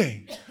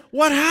moving.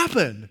 What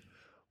happened?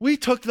 We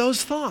took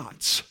those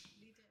thoughts.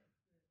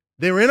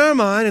 They were in our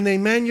mind, and they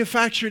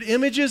manufactured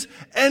images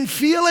and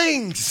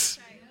feelings.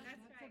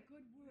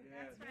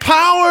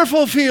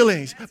 Powerful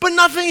feelings. But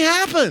nothing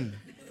happened.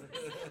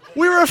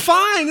 We were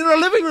fine in our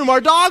living room. Our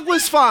dog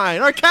was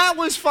fine. Our cat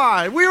was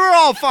fine. We were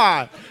all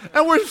fine.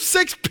 And we're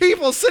 6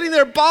 people sitting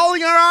there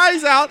bawling our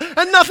eyes out,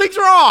 and nothing's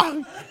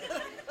wrong.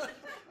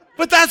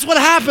 But that's what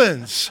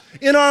happens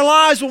in our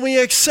lives when we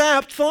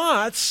accept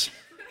thoughts.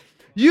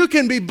 You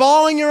can be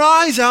bawling your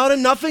eyes out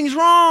and nothing's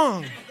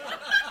wrong.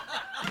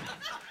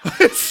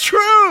 It's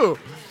true.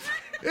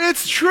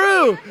 It's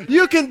true.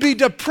 You can be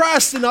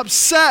depressed and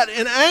upset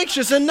and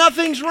anxious and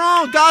nothing's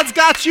wrong. God's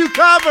got you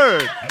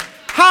covered.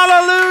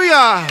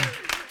 Hallelujah.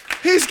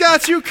 He's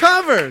got you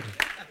covered.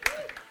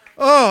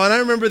 Oh, and I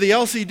remember the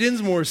Elsie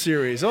Dinsmore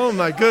series. Oh,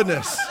 my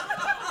goodness.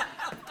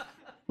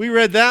 We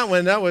read that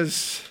one. That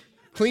was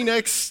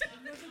Kleenex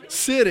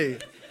City.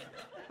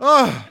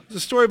 Oh, it's a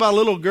story about a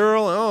little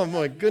girl. Oh,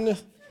 my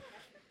goodness.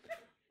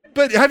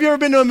 But have you ever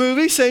been to a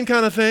movie? Same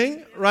kind of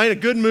thing, right? A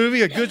good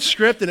movie, a good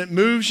script, and it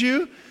moves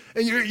you.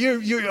 And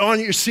you're on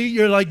your seat,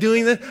 you're like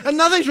doing this, and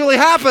nothing's really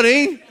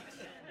happening.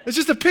 It's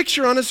just a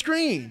picture on a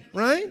screen,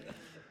 right?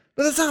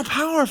 But that's how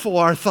powerful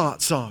our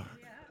thoughts are.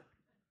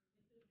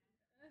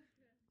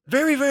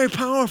 Very, very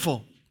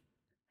powerful.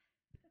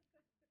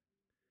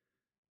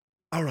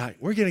 All right,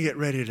 we're going to get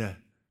ready to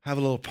have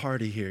a little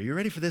party here. You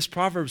ready for this?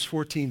 Proverbs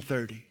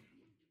 14:30.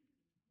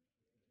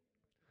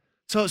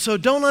 So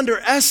don't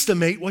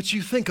underestimate what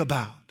you think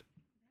about.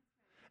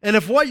 And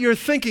if what you're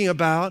thinking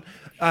about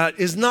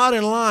is not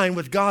in line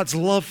with God's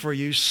love for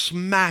you,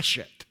 smash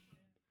it.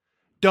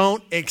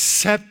 Don't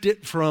accept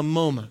it for a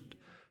moment.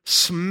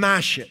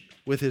 Smash it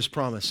with his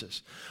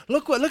promises.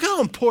 Look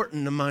how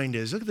important the mind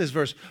is. Look at this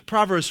verse,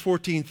 Proverbs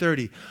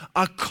 14:30.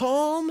 A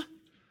calm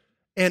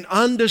and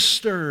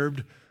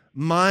undisturbed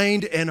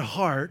mind and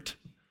heart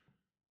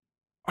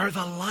are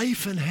the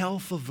life and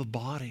health of the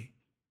body.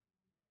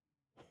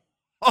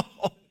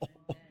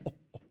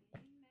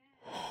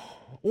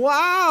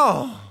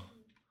 Wow.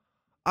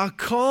 A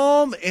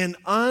calm and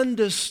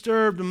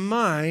undisturbed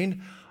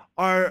mind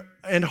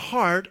and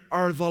heart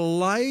are the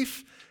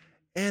life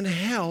and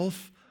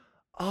health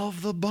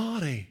of the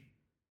body.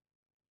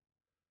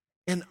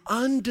 An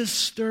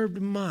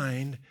undisturbed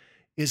mind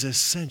is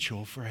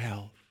essential for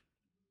health.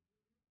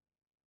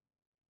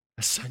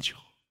 Essential.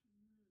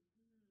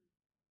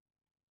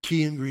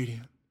 Key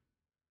ingredient.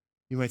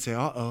 You might say,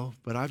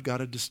 but I've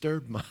got a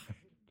disturbed mind.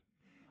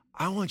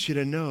 I want you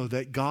to know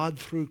that God,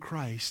 through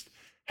Christ,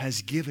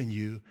 has given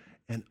you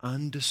an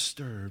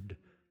undisturbed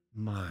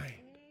mind.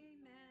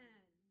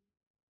 Amen.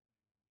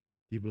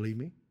 Do you believe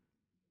me?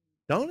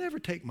 Don't ever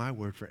take my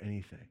word for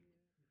anything.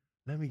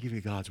 Let me give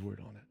you God's word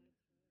on it.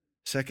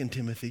 2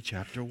 Timothy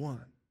chapter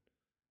 1,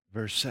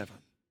 verse 7.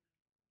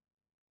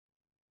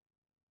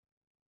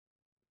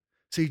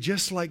 See,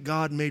 just like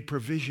God made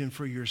provision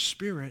for your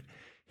spirit,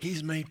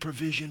 he's made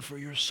provision for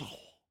your soul.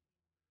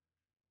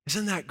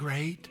 Isn't that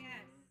great? Yes.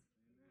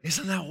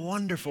 Isn't that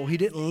wonderful? He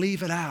didn't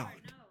leave it out.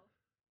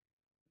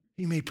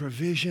 He made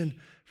provision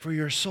for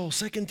your soul.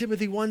 2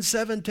 Timothy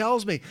 1:7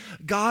 tells me,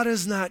 God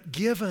has not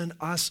given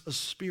us a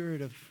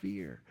spirit of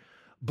fear,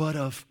 but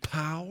of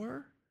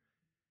power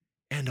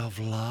and of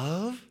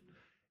love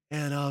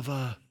and of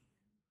a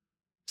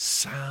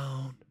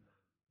sound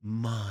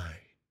mind.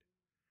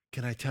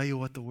 Can I tell you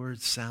what the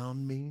word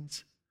sound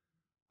means?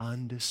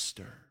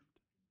 Undisturbed.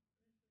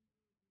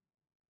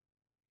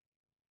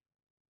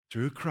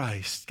 Through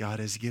Christ, God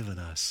has given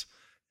us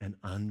an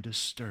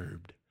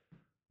undisturbed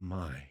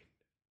mind.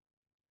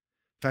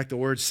 In fact, the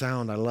word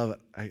sound, I love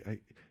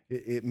it.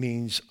 It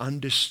means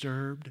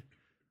undisturbed,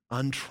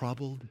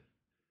 untroubled,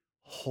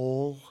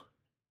 whole,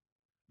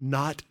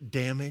 not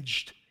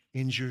damaged,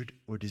 injured,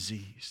 or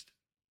diseased.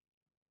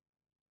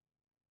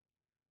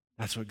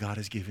 That's what God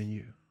has given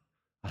you,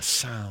 a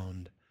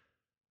sound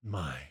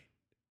mind.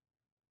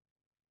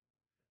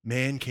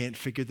 Man can't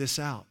figure this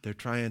out. They're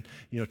trying,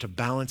 to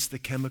balance the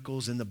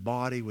chemicals in the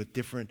body with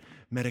different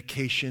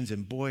medications.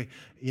 And boy,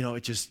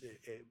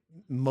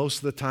 most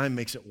of the time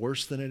makes it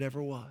worse than it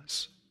ever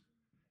was.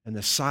 And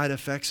the side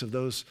effects of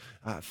those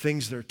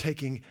things they're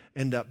taking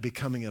end up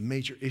becoming a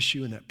major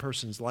issue in that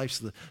person's life.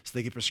 So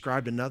they get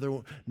prescribed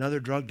another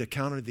drug to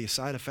counter the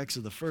side effects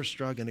of the first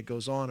drug, and it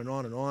goes on and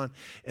on and on,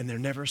 and they're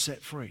never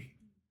set free.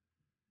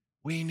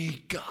 We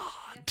need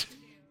God.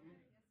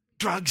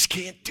 Drugs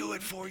can't do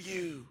it for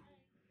you.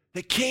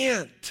 They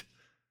can't.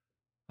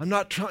 I'm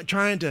not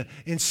trying to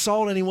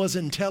insult anyone's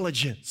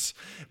intelligence,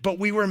 but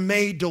we were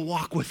made to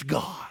walk with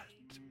God.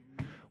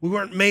 We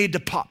weren't made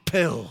to pop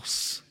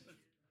pills.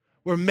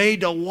 We're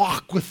made to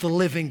walk with the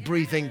living,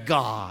 breathing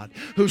God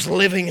who's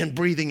living and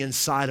breathing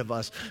inside of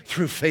us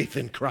through faith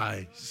in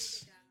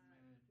Christ.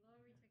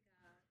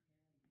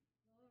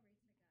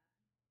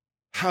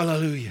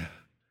 Hallelujah.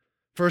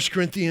 1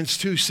 Corinthians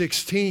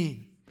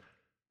 2:16.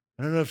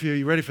 I don't know if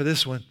you're ready for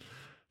this one.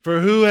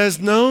 For who has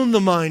known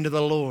the mind of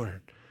the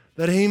Lord,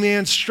 that he may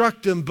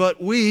instruct him, but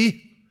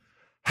we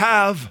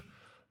have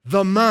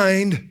the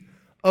mind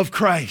of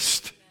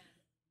Christ.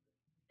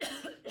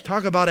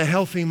 Talk about a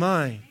healthy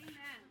mind.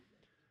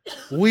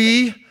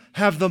 We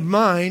have the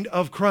mind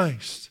of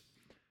Christ.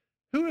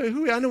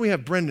 Who? I know we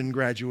have Brendan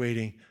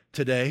graduating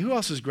today. Who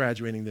else is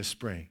graduating this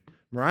spring?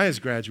 Mariah's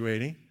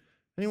graduating.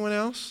 Anyone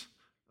else?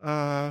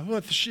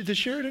 The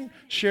Sheridan?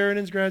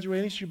 Sheridan's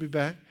graduating. She'll be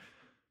back.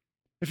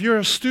 If you're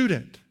a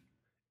student,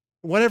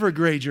 whatever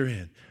grade you're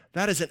in,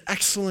 that is an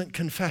excellent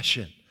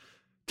confession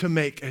to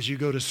make as you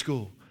go to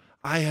school.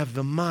 I have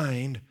the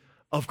mind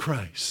of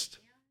Christ.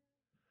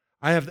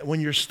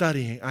 When you're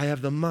studying, I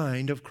have the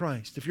mind of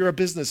Christ. If you're a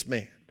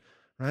businessman,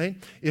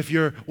 right? If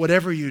you're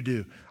whatever you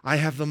do, I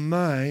have the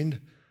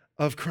mind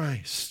of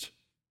Christ.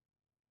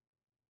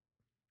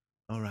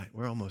 All right,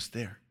 we're almost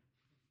there.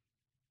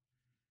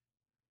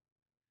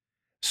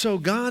 So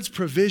God's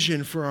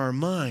provision for our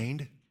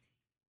mind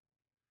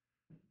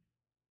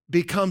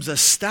becomes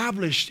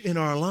established in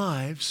our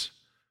lives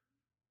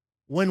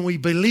when we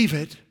believe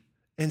it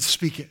and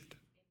speak it.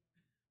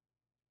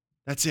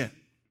 That's it.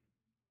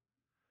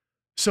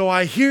 So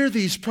I hear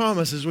these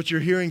promises, what you're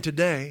hearing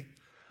today.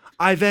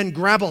 I then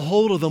grab a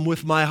hold of them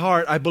with my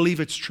heart. I believe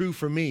it's true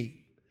for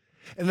me.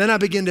 And then I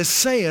begin to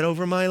say it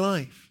over my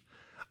life.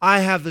 I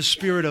have the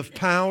spirit of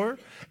power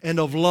and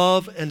of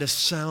love and a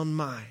sound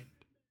mind.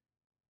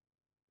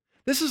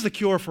 This is the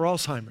cure for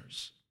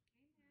Alzheimer's.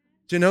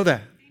 Do you know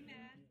that?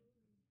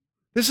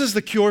 This is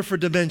the cure for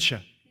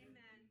dementia.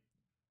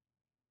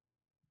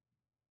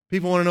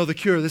 People want to know the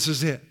cure. This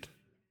is it.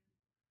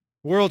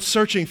 The world's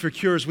searching for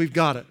cures. We've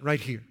got it right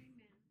here.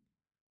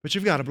 But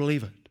you've got to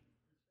believe it.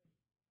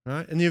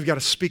 Right? And you've got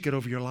to speak it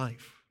over your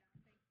life.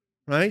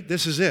 Right?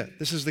 This is it.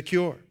 This is the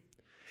cure.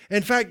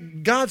 In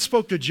fact, God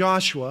spoke to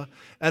Joshua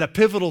at a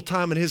pivotal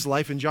time in his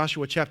life in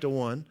Joshua chapter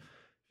 1.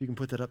 If you can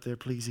put that up there,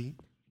 please, E.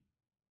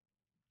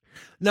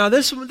 Now,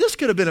 this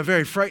could have been a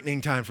very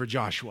frightening time for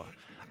Joshua.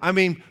 I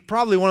mean,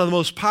 probably one of the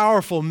most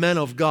powerful men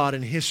of God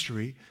in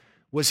history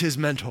was his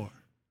mentor,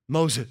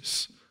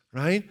 Moses,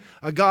 right?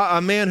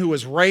 A man who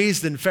was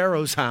raised in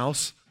Pharaoh's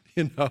house,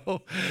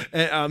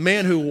 a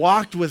man who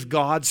walked with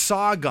God,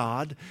 saw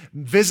God,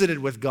 visited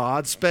with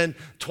God, spent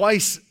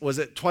twice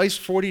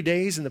 40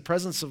 days in the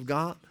presence of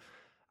God?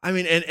 I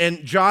mean,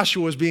 and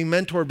Joshua was being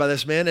mentored by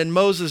this man, and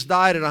Moses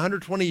died at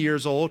 120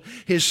 years old.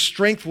 His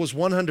strength was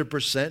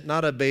 100%,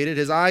 not abated.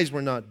 His eyes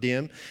were not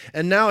dim.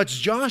 And now it's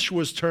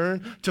Joshua's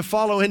turn to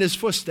follow in his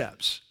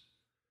footsteps.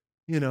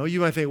 You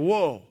might think,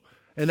 whoa.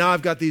 And now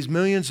I've got these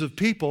millions of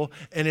people,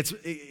 and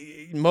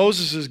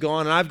Moses is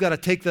gone, and I've got to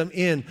take them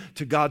in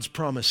to God's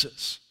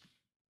promises.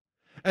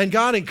 And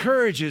God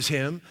encourages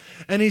him,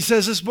 and he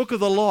says, this book of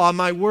the law,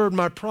 my word,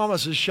 my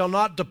promises, shall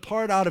not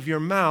depart out of your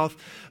mouth,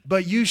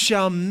 but you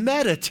shall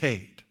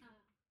meditate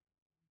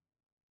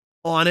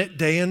on it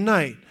day and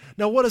night.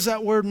 Now, what does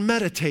that word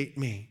meditate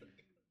mean?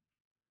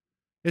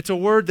 It's a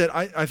word that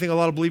I think a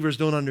lot of believers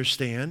don't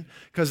understand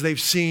because they've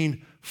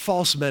seen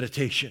false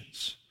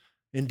meditations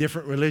in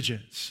different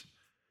religions.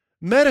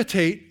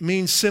 Meditate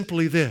means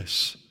simply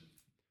this.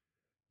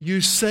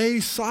 You say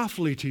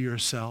softly to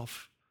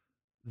yourself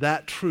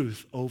that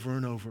truth over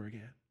and over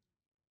again.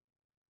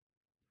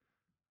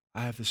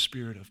 I have the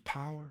spirit of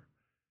power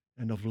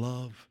and of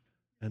love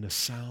and a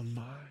sound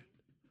mind.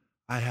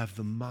 I have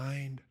the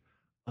mind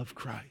of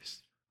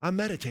Christ. I'm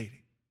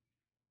meditating.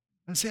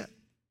 That's it.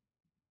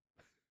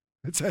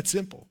 It's that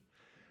simple.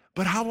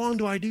 But how long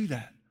do I do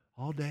that?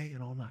 All day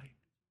and all night.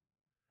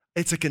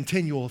 It's a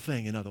continual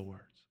thing, in other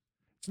words.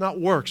 It's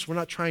not works. We're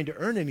not trying to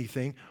earn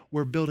anything.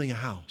 We're building a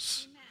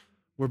house.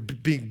 We're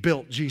being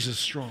built Jesus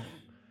strong.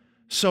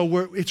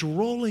 So it's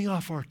rolling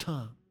off our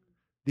tongue,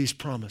 these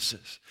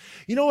promises.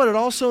 You know what it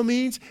also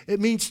means? It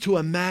means to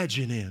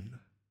imagine in.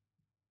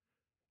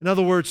 In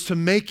other words, to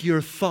make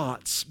your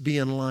thoughts be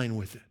in line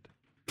with it.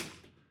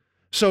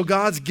 So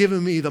God's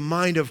given me the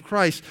mind of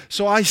Christ,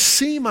 so I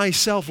see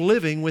myself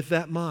living with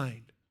that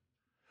mind.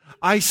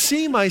 I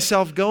see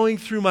myself going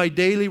through my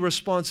daily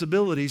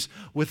responsibilities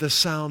with a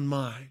sound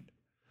mind,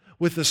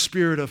 with the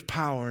spirit of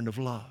power and of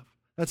love.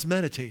 That's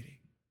meditating.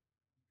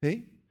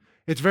 See?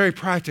 It's very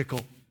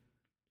practical.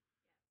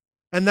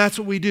 And that's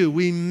what we do.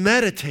 We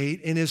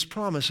meditate in His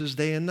promises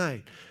day and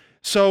night.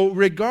 So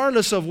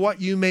regardless of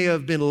what you may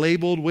have been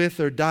labeled with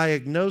or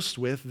diagnosed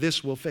with,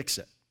 this will fix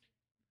it.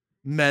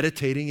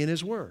 Meditating in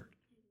His Word.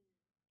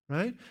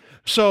 Right?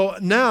 So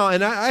now,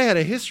 and I had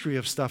a history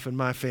of stuff in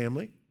my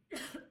family,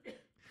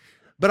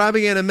 but I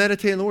began to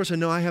meditate in the Word. So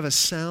no, I have a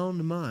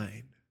sound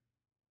mind.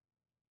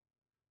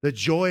 The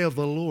joy of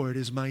the Lord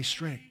is my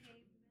strength.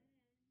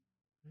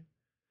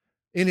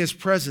 In His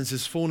presence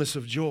is fullness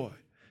of joy.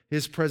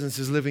 His presence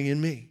is living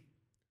in me.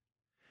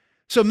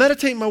 So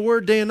meditate my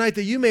word day and night,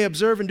 that you may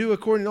observe and do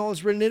according to all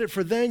that's written in it,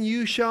 for then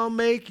you shall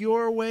make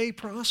your way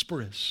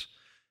prosperous,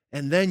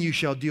 and then you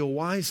shall deal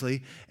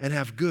wisely and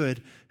have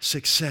good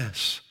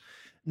success.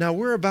 Now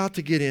we're about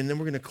to get in, and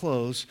we're going to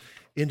close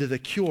into the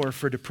cure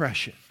for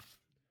depression.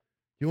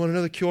 You want to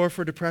know the cure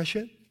for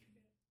depression?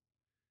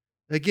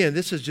 Again,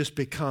 this has just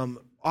become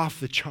off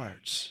the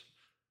charts.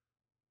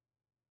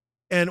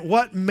 And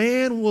what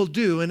man will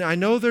do, and I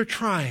know they're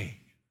trying,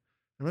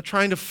 I'm not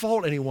trying to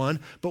fault anyone,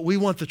 but we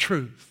want the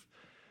truth.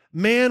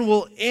 Man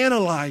will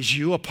analyze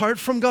you apart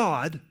from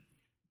God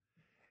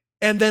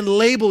and then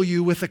label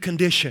you with a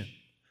condition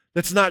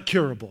that's not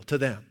curable to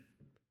them.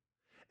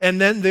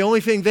 And then the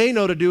only thing they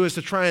know to do is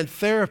to try and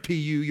therapy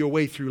you your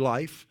way through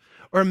life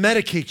or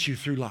medicate you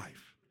through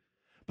life.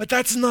 But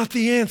that's not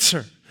the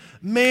answer.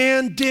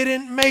 Man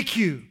didn't make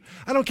you.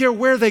 I don't care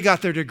where they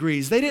got their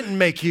degrees. They didn't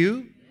make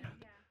you.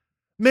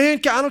 Man,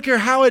 I don't care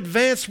how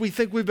advanced we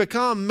think we've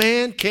become,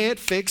 man can't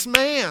fix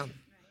man.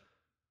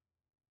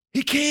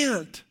 He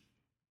can't.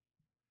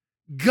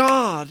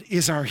 God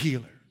is our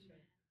healer.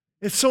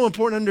 It's so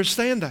important to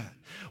understand that.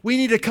 We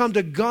need to come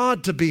to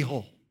God to be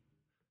whole.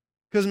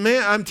 Because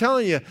man, I'm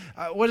telling you,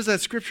 what is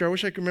that scripture? I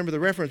wish I could remember the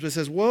reference, but it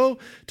says, woe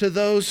to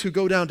those who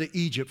go down to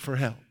Egypt for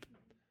help.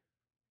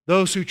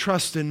 Those who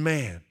trust in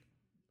man,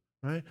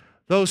 right?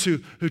 Those who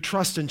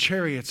trust in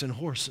chariots and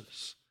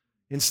horses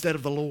instead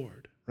of the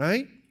Lord,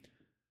 right?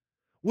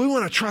 We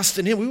want to trust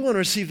in Him. We want to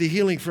receive the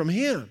healing from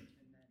Him,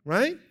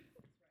 right?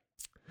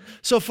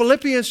 So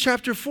Philippians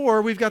chapter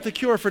 4, we've got the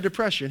cure for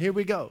depression. Here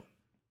we go.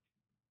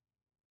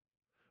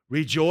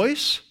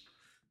 Rejoice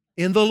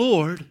in the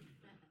Lord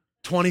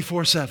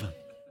 24/7.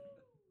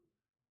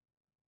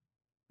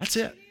 That's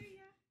it.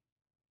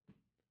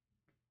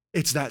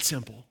 It's that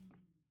simple.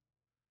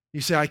 You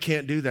say, I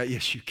can't do that.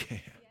 Yes, you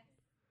can.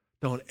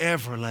 Don't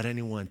ever let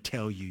anyone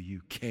tell you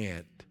you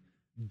can't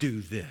do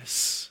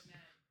this.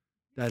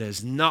 That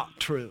is not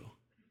true.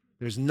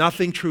 There's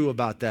nothing true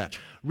about that.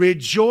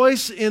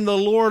 Rejoice in the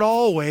Lord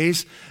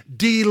always.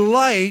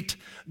 Delight,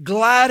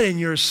 gladden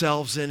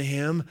yourselves in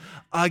Him.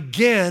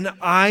 Again,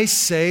 I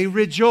say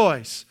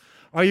rejoice.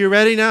 Are you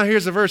ready now?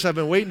 Here's the verse I've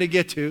been waiting to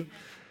get to.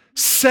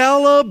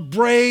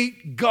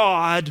 Celebrate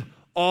God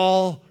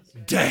all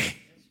day.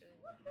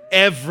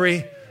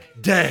 Every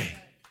day.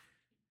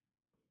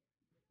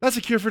 That's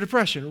a cure for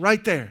depression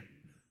right there.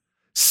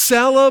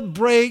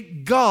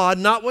 Celebrate God,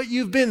 not what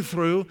you've been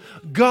through,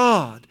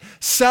 God.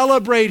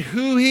 Celebrate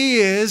who He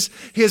is,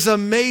 His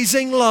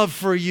amazing love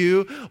for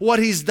you, what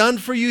He's done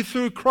for you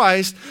through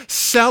Christ.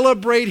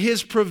 Celebrate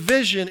His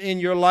provision in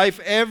your life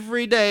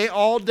every day,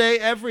 all day,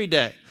 every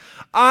day.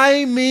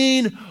 I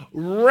mean,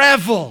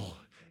 revel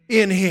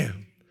in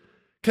Him.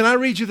 Can I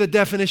read you the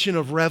definition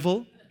of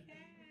revel?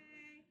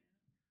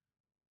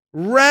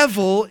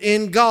 Revel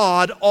in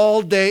God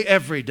all day,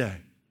 every day.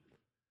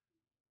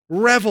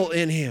 Revel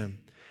in Him.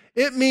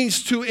 It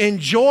means to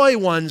enjoy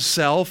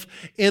oneself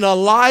in a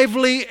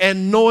lively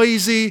and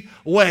noisy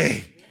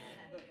way.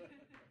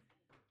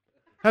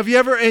 Have you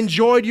ever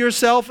enjoyed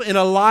yourself in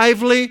a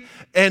lively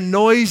and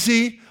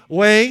noisy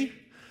way?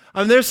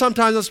 There's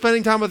sometimes I'm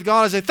spending time with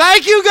God, I say,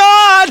 thank you,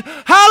 God!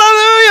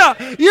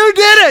 Hallelujah! You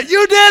did it!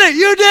 You did it!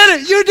 You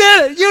did it! You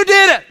did it! You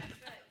did it!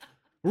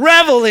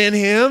 Revel in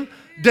Him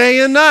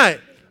day and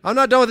night. I'm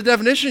not done with the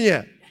definition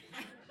yet.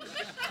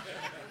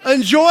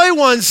 Enjoy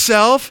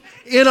oneself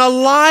in a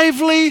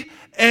lively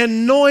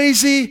and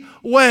noisy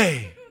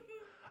way,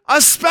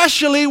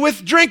 especially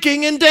with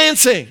drinking and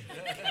dancing.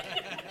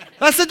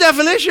 That's the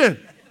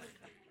definition.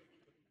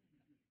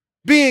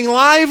 Being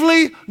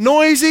lively,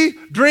 noisy,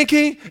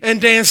 drinking, and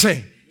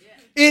dancing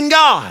in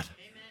God,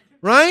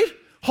 right?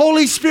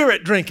 Holy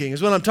Spirit drinking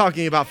is what I'm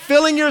talking about.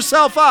 Filling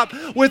yourself up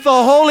with the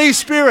Holy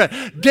Spirit,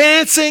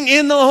 dancing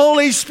in the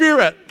Holy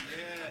Spirit.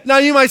 Now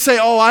you might say,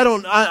 oh, I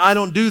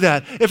don't do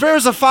that. If there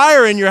was a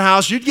fire in your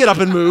house, you'd get up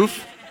and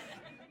move.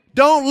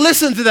 Don't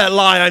listen to that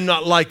lie, I'm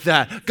not like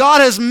that. God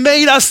has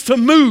made us to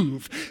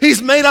move. He's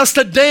made us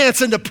to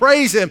dance and to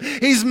praise Him.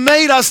 He's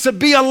made us to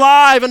be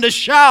alive and to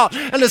shout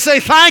and to say,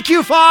 thank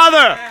you,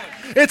 Father.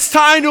 It's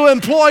time to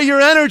employ your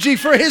energy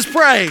for His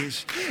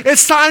praise.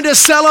 It's time to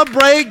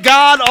celebrate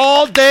God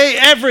all day,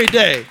 every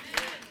day.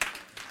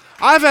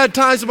 I've had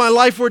times in my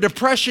life where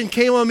depression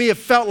came on me. It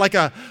felt like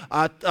a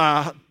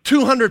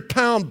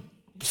 200-pound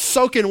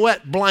soaking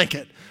wet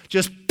blanket.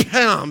 Just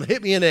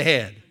hit me in the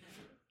head.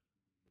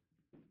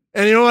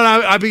 And you know what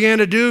I began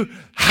to do?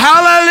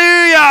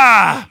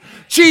 Hallelujah!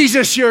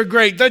 Jesus, you're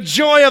great. The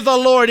joy of the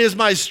Lord is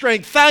my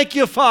strength. Thank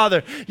you,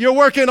 Father. You're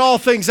working all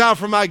things out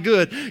for my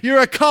good. You're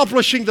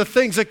accomplishing the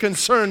things that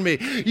concern me.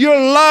 Your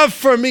love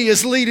for me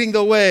is leading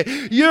the way.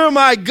 You're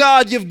my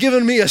God. You've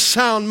given me a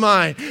sound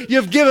mind.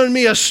 You've given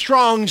me a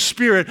strong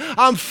spirit.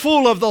 I'm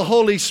full of the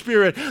Holy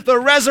Spirit. The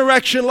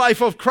resurrection life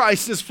of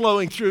Christ is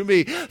flowing through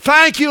me.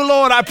 Thank you,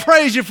 Lord. I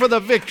praise you for the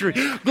victory.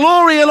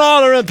 Glory and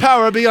honor and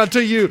power be unto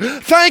you.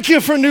 Thank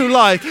you for new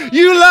life.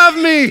 You love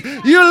me.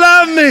 You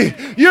love me.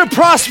 You're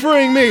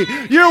prospering me.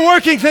 You're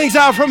working things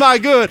out for my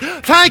good.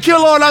 Thank you,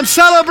 Lord. I'm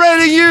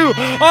celebrating you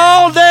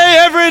all day,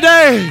 every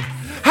day.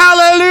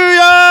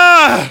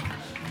 Hallelujah.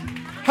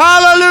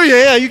 Hallelujah.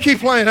 Yeah, you keep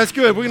playing. That's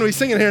good. We're going to be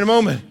singing here in a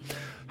moment.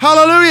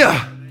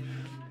 Hallelujah.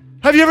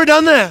 Have you ever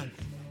done that?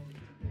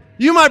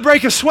 You might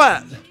break a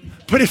sweat,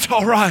 but it's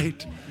all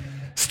right.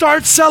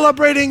 Start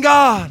celebrating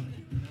God.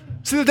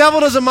 See, the devil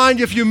doesn't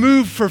mind if you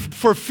move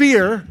for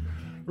fear,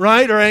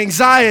 right, or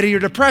anxiety or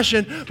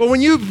depression, but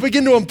when you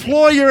begin to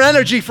employ your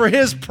energy for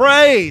His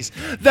praise,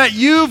 that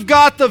you've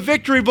got the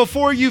victory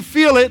before you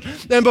feel it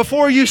and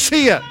before you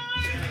see it.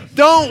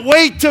 Don't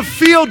wait to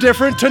feel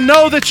different to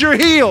know that you're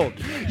healed.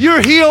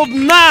 You're healed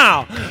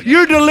now.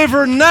 You're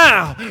delivered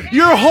now.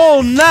 You're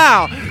whole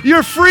now.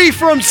 You're free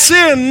from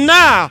sin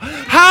now.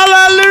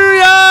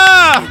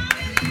 Hallelujah!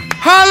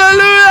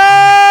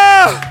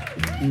 Hallelujah!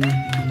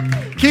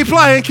 Keep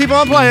playing. Keep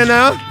on playing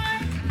now.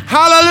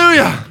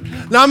 Hallelujah!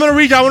 Now I want to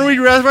read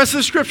the rest of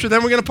the scripture,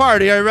 then we're going to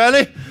party. Are you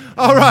ready?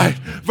 All right.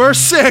 Verse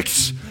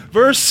 6.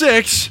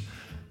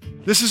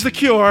 This is the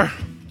cure.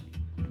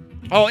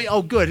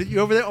 Oh, good.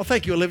 You over there? Oh,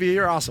 thank you, Olivia.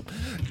 You're awesome.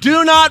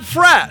 Do not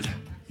fret.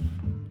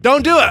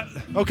 Don't do it,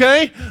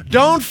 okay?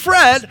 Don't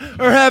fret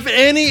or have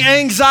any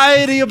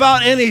anxiety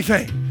about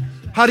anything.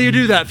 How do you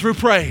do that? Through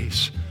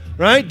praise,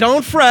 right?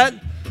 Don't fret.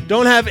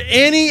 Don't have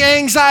any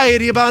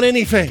anxiety about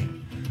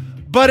anything.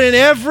 But in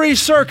every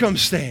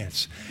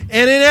circumstance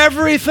and in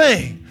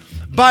everything,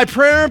 by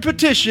prayer and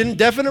petition,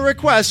 definite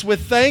requests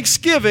with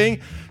thanksgiving,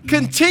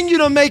 continue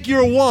to make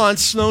your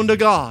wants known to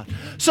God.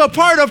 So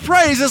part of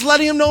praise is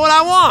letting Him know what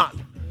I want.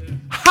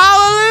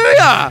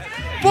 Hallelujah!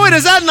 Boy,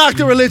 does that knock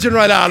the religion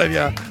right out of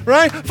you,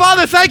 right?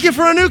 Father, thank you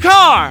for a new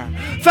car.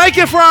 Thank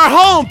you for our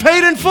home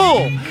paid in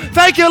full.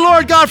 Thank you,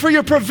 Lord God, for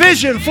your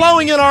provision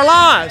flowing in our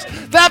lives.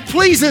 That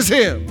pleases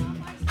Him.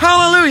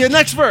 Hallelujah.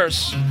 Next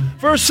verse.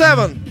 Verse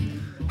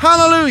 7.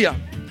 Hallelujah.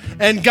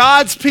 And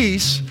God's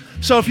peace.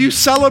 So if you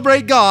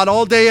celebrate God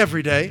all day,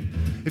 every day,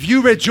 if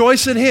you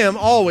rejoice in Him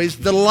always,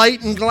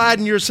 delight and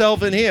gladden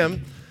yourself in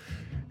Him,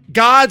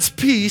 God's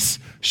peace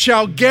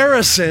shall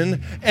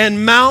garrison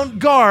and mount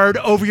guard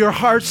over your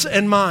hearts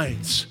and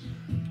minds.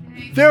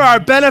 There are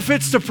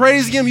benefits to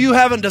praising Him you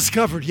haven't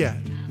discovered yet.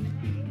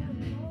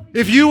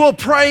 If you will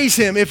praise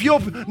Him, if you'll,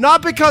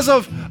 not because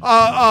of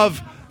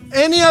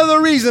any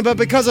other reason, but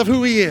because of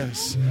who He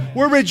is.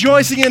 We're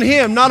rejoicing in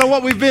Him, not on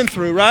what we've been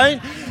through,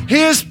 right?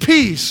 His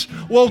peace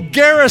will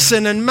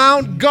garrison and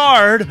mount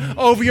guard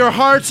over your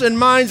hearts and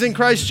minds in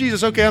Christ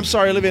Jesus. Okay, I'm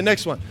sorry, Olivia,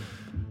 next one.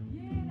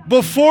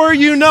 Before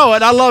you know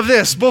it, I love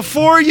this.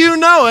 Before you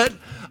know it,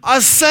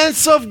 a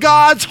sense of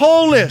God's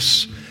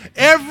wholeness,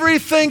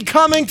 everything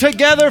coming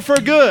together for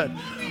good,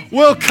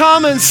 will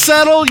come and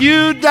settle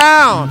you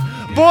down.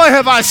 Boy,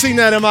 have I seen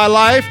that in my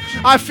life.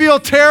 I feel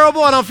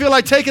terrible. I don't feel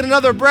like taking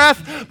another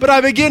breath, but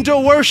I begin to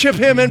worship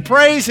Him and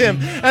praise Him.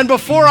 And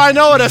before I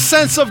know it, a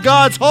sense of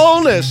God's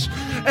wholeness,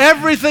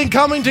 everything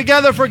coming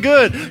together for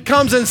good,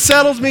 comes and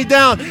settles me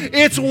down.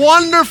 It's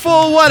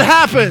wonderful what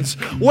happens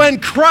when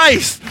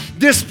Christ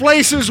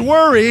displaces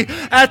worry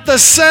at the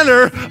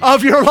center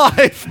of your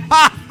life.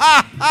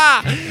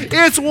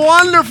 It's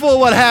wonderful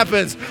what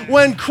happens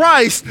when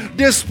Christ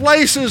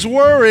displaces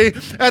worry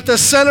at the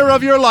center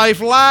of your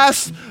life.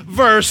 Last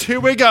verse, here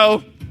we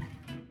go.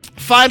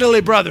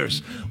 Finally, brothers,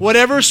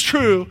 whatever's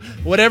true,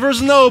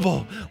 whatever's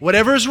noble,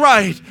 whatever's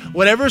right,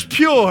 whatever's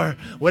pure,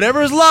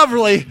 whatever's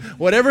lovely,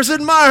 whatever's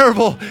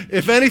admirable,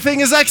 if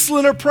anything is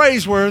excellent or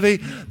praiseworthy,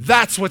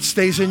 that's what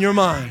stays in your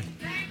mind,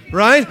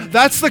 right?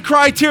 That's the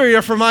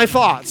criteria for my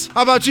thoughts.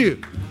 How about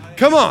you?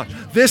 Come on.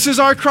 This is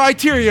our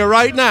criteria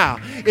right now.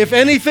 If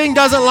anything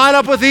doesn't line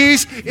up with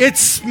these, it's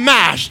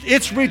smashed,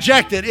 it's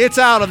rejected, it's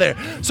out of there.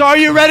 So are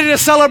you ready to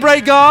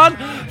celebrate God?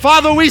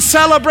 Father, we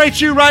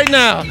celebrate you right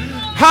now.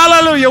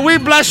 Hallelujah. We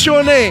bless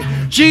your name.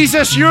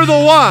 Jesus, you're the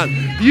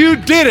one. You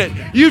did it.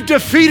 You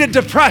defeated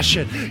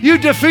depression. You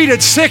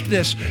defeated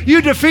sickness.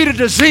 You defeated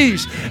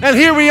disease. And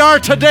here we are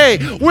today.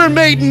 We're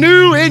made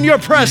new in your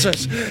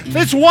presence.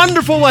 It's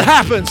wonderful what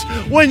happens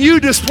when you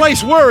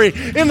displace worry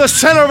in the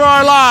center of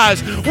our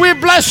lives. We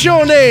bless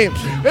your name.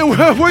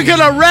 We're going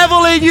to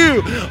revel in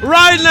you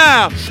right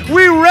now.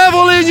 We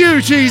revel in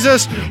you,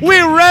 Jesus.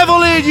 We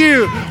revel in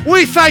you.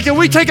 We thank you.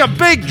 We take a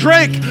big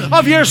drink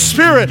of your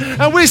spirit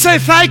and we say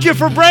thank you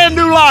for brand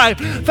new life.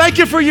 Thank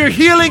you for your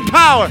healing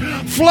power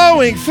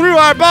flowing through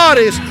our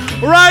bodies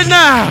right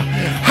now.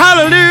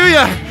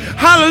 Hallelujah.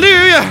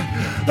 Hallelujah.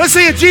 Let's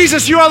sing it.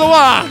 Jesus, you are the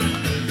one.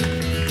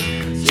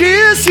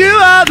 Jesus, you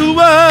are the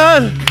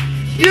one.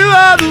 You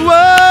are the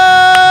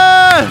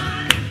one.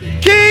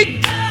 King.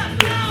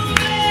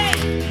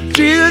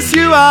 Jesus,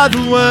 you are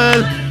the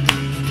one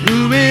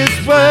who is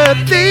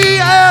worthy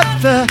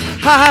of the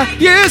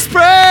highest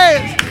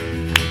praise.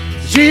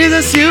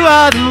 Jesus, you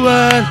are the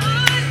one.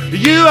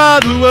 You are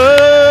the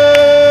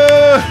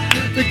one.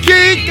 The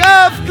King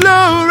of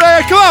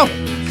glory. Come on.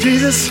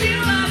 Jesus,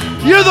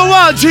 you're the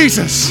one,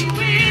 Jesus.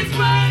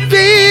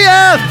 Worthy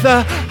of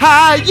the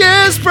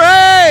highest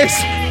praise.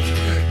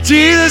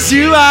 Jesus,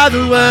 you are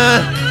the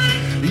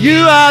one.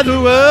 You are the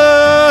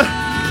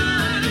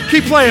one.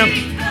 Keep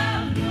playing.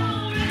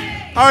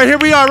 All right, here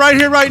we are, right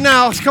here, right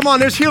now. Come on,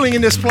 there's healing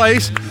in this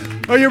place.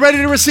 Are you ready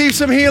to receive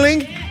some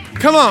healing?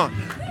 Come on.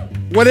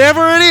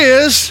 Whatever it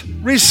is,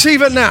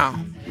 receive it now.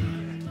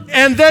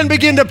 And then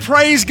begin to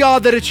praise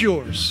God that it's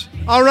yours.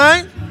 All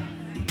right?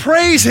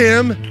 Praise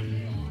Him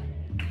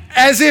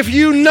as if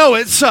you know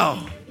it so,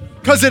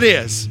 because it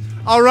is.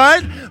 All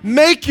right?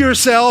 Make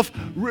yourself,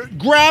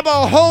 grab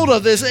a hold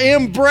of this,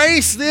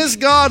 embrace this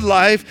God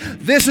life.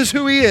 This is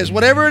who He is.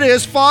 Whatever it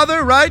is,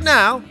 Father, right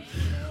now,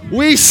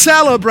 we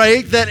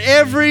celebrate that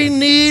every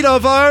need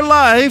of our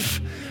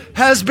life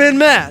has been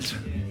met.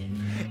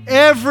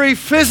 Every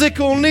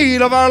physical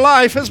need of our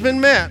life has been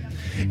met.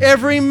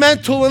 Every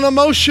mental and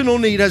emotional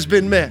need has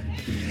been met.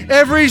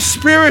 Every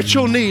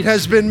spiritual need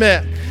has been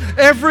met.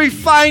 Every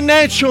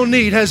financial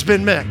need has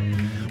been met.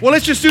 Well,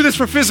 let's just do this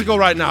for physical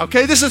right now,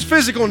 okay? This is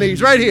physical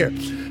needs right here.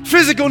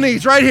 Physical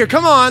needs right here.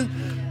 Come on.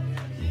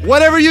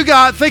 Whatever you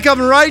got, think of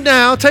them right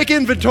now. Take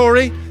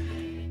inventory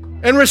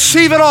and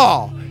receive it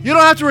all. You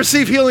don't have to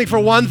receive healing for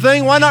one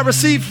thing. Why not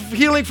receive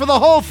healing for the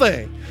whole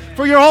thing?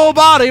 For your whole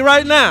body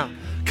right now.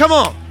 Come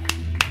on.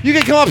 You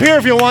can come up here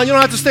if you want. You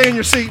don't have to stay in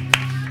your seat.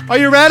 Are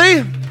you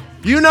ready?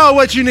 You know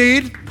what you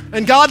need,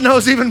 and God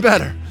knows even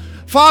better.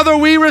 Father,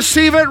 we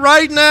receive it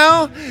right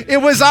now. It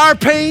was our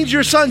pains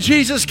your Son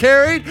Jesus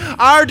carried,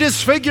 our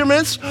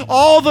disfigurements,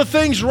 all the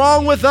things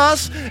wrong with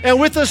us, and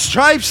with the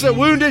stripes that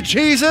wounded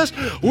Jesus,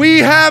 we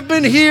have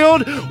been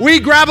healed. We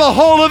grab a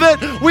hold of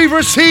it. We've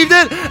received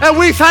it, and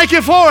we thank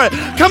you for it.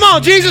 Come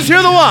on, Jesus,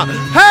 you're the one.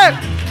 Hey,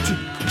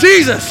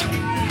 Jesus.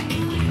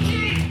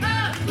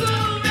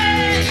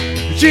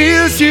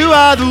 Jesus, you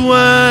are the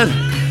one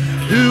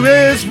who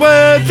is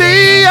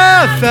worthy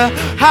of the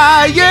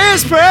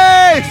highest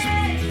praise.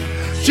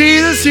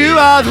 Jesus, you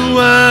are the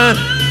one.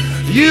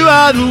 You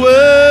are the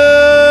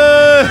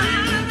one.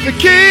 The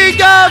King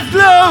of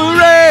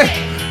glory.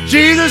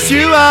 Jesus,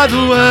 you are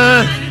the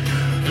one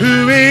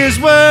who is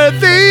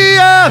worthy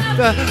of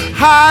the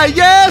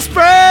highest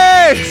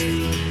praise.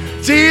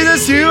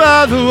 Jesus, you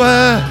are the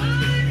one.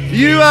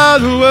 You are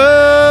the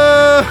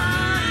one.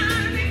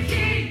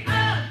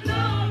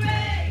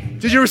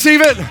 Did you receive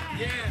it?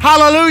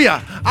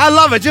 Hallelujah. I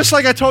love it. Just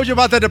like I told you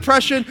about the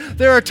depression,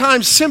 there are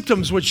times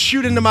symptoms would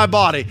shoot into my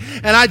body.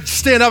 And I'd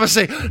stand up and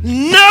say,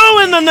 no,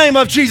 in the name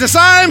of Jesus,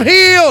 I'm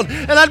healed.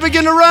 And I'd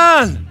begin to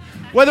run.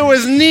 Whether it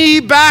was knee,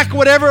 back,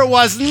 whatever it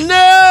was.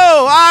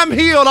 No, I'm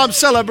healed. I'm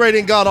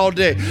celebrating God all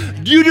day.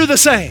 You do the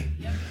same.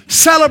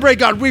 Celebrate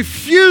God.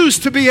 Refuse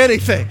to be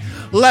anything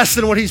less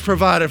than what He's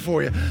provided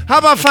for you. How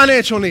about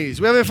financial needs?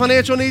 We have any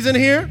financial needs in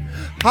here?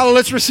 Hallelujah.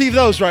 Let's receive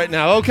those right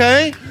now,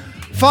 okay?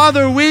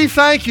 Father, we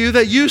thank you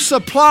that you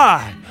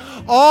supply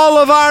all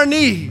of our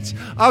needs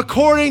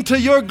according to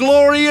your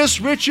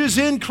glorious riches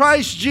in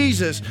Christ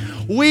Jesus.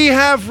 We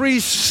have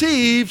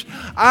received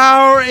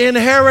our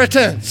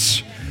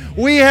inheritance.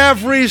 We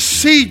have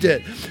received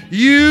it.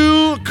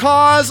 You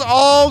cause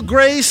all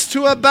grace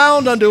to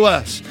abound unto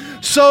us,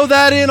 so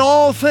that in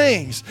all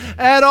things,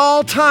 at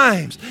all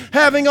times,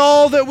 having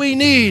all that we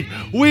need,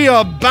 we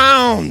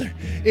abound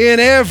in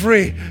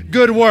every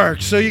good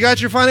work. So you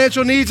got your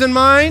financial needs in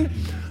mind?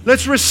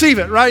 Let's receive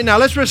it right now.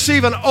 Let's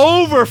receive an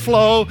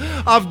overflow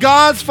of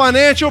God's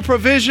financial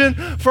provision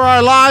for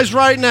our lives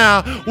right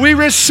now. We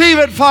receive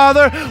it,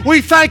 Father.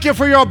 We thank you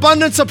for your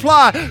abundant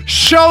supply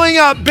showing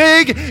up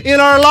big in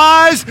our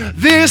lives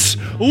this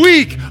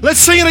week.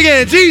 Let's sing it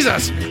again.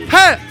 Jesus.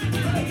 Hey.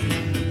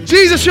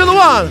 Jesus, you're the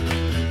one.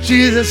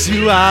 Jesus,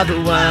 you are the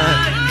one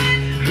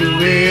who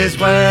is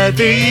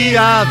worthy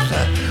of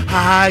the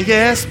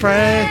highest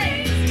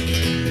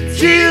praise.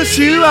 Jesus,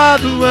 you are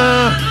the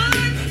one.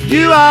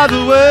 You are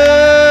the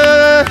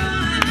one.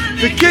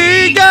 The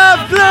King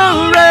of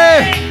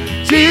glory.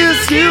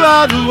 Jesus, you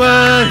are the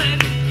one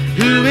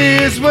who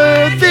is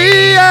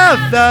worthy of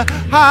the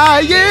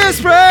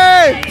highest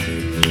praise.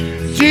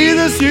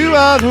 Jesus, you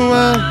are the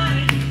one.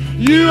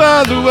 You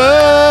are the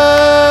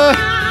one.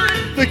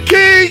 The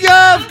King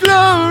of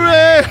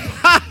glory.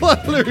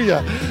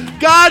 Hallelujah.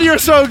 God, you're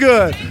so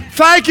good.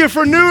 Thank you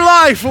for new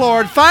life,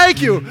 Lord.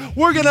 Thank you.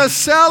 We're going to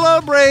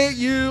celebrate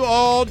you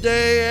all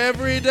day,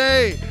 every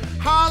day.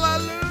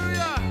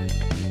 Hallelujah.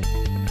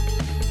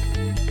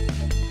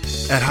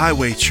 At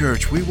Highway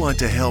Church, we want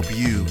to help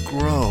you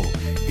grow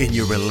in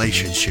your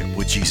relationship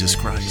with Jesus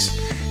Christ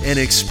and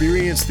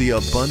experience the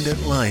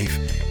abundant life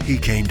He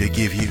came to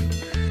give you.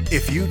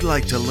 If you'd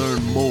like to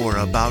learn more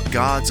about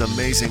God's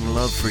amazing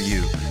love for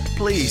you,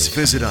 please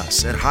visit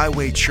us at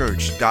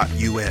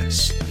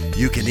highwaychurch.us.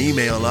 You can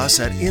email us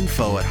at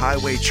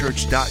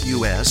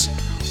info@highwaychurch.us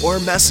or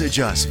message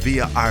us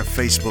via our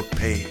Facebook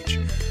page.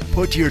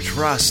 Put your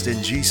trust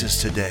in Jesus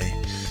today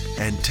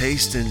and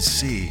taste and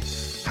see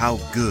how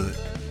good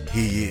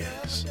He is.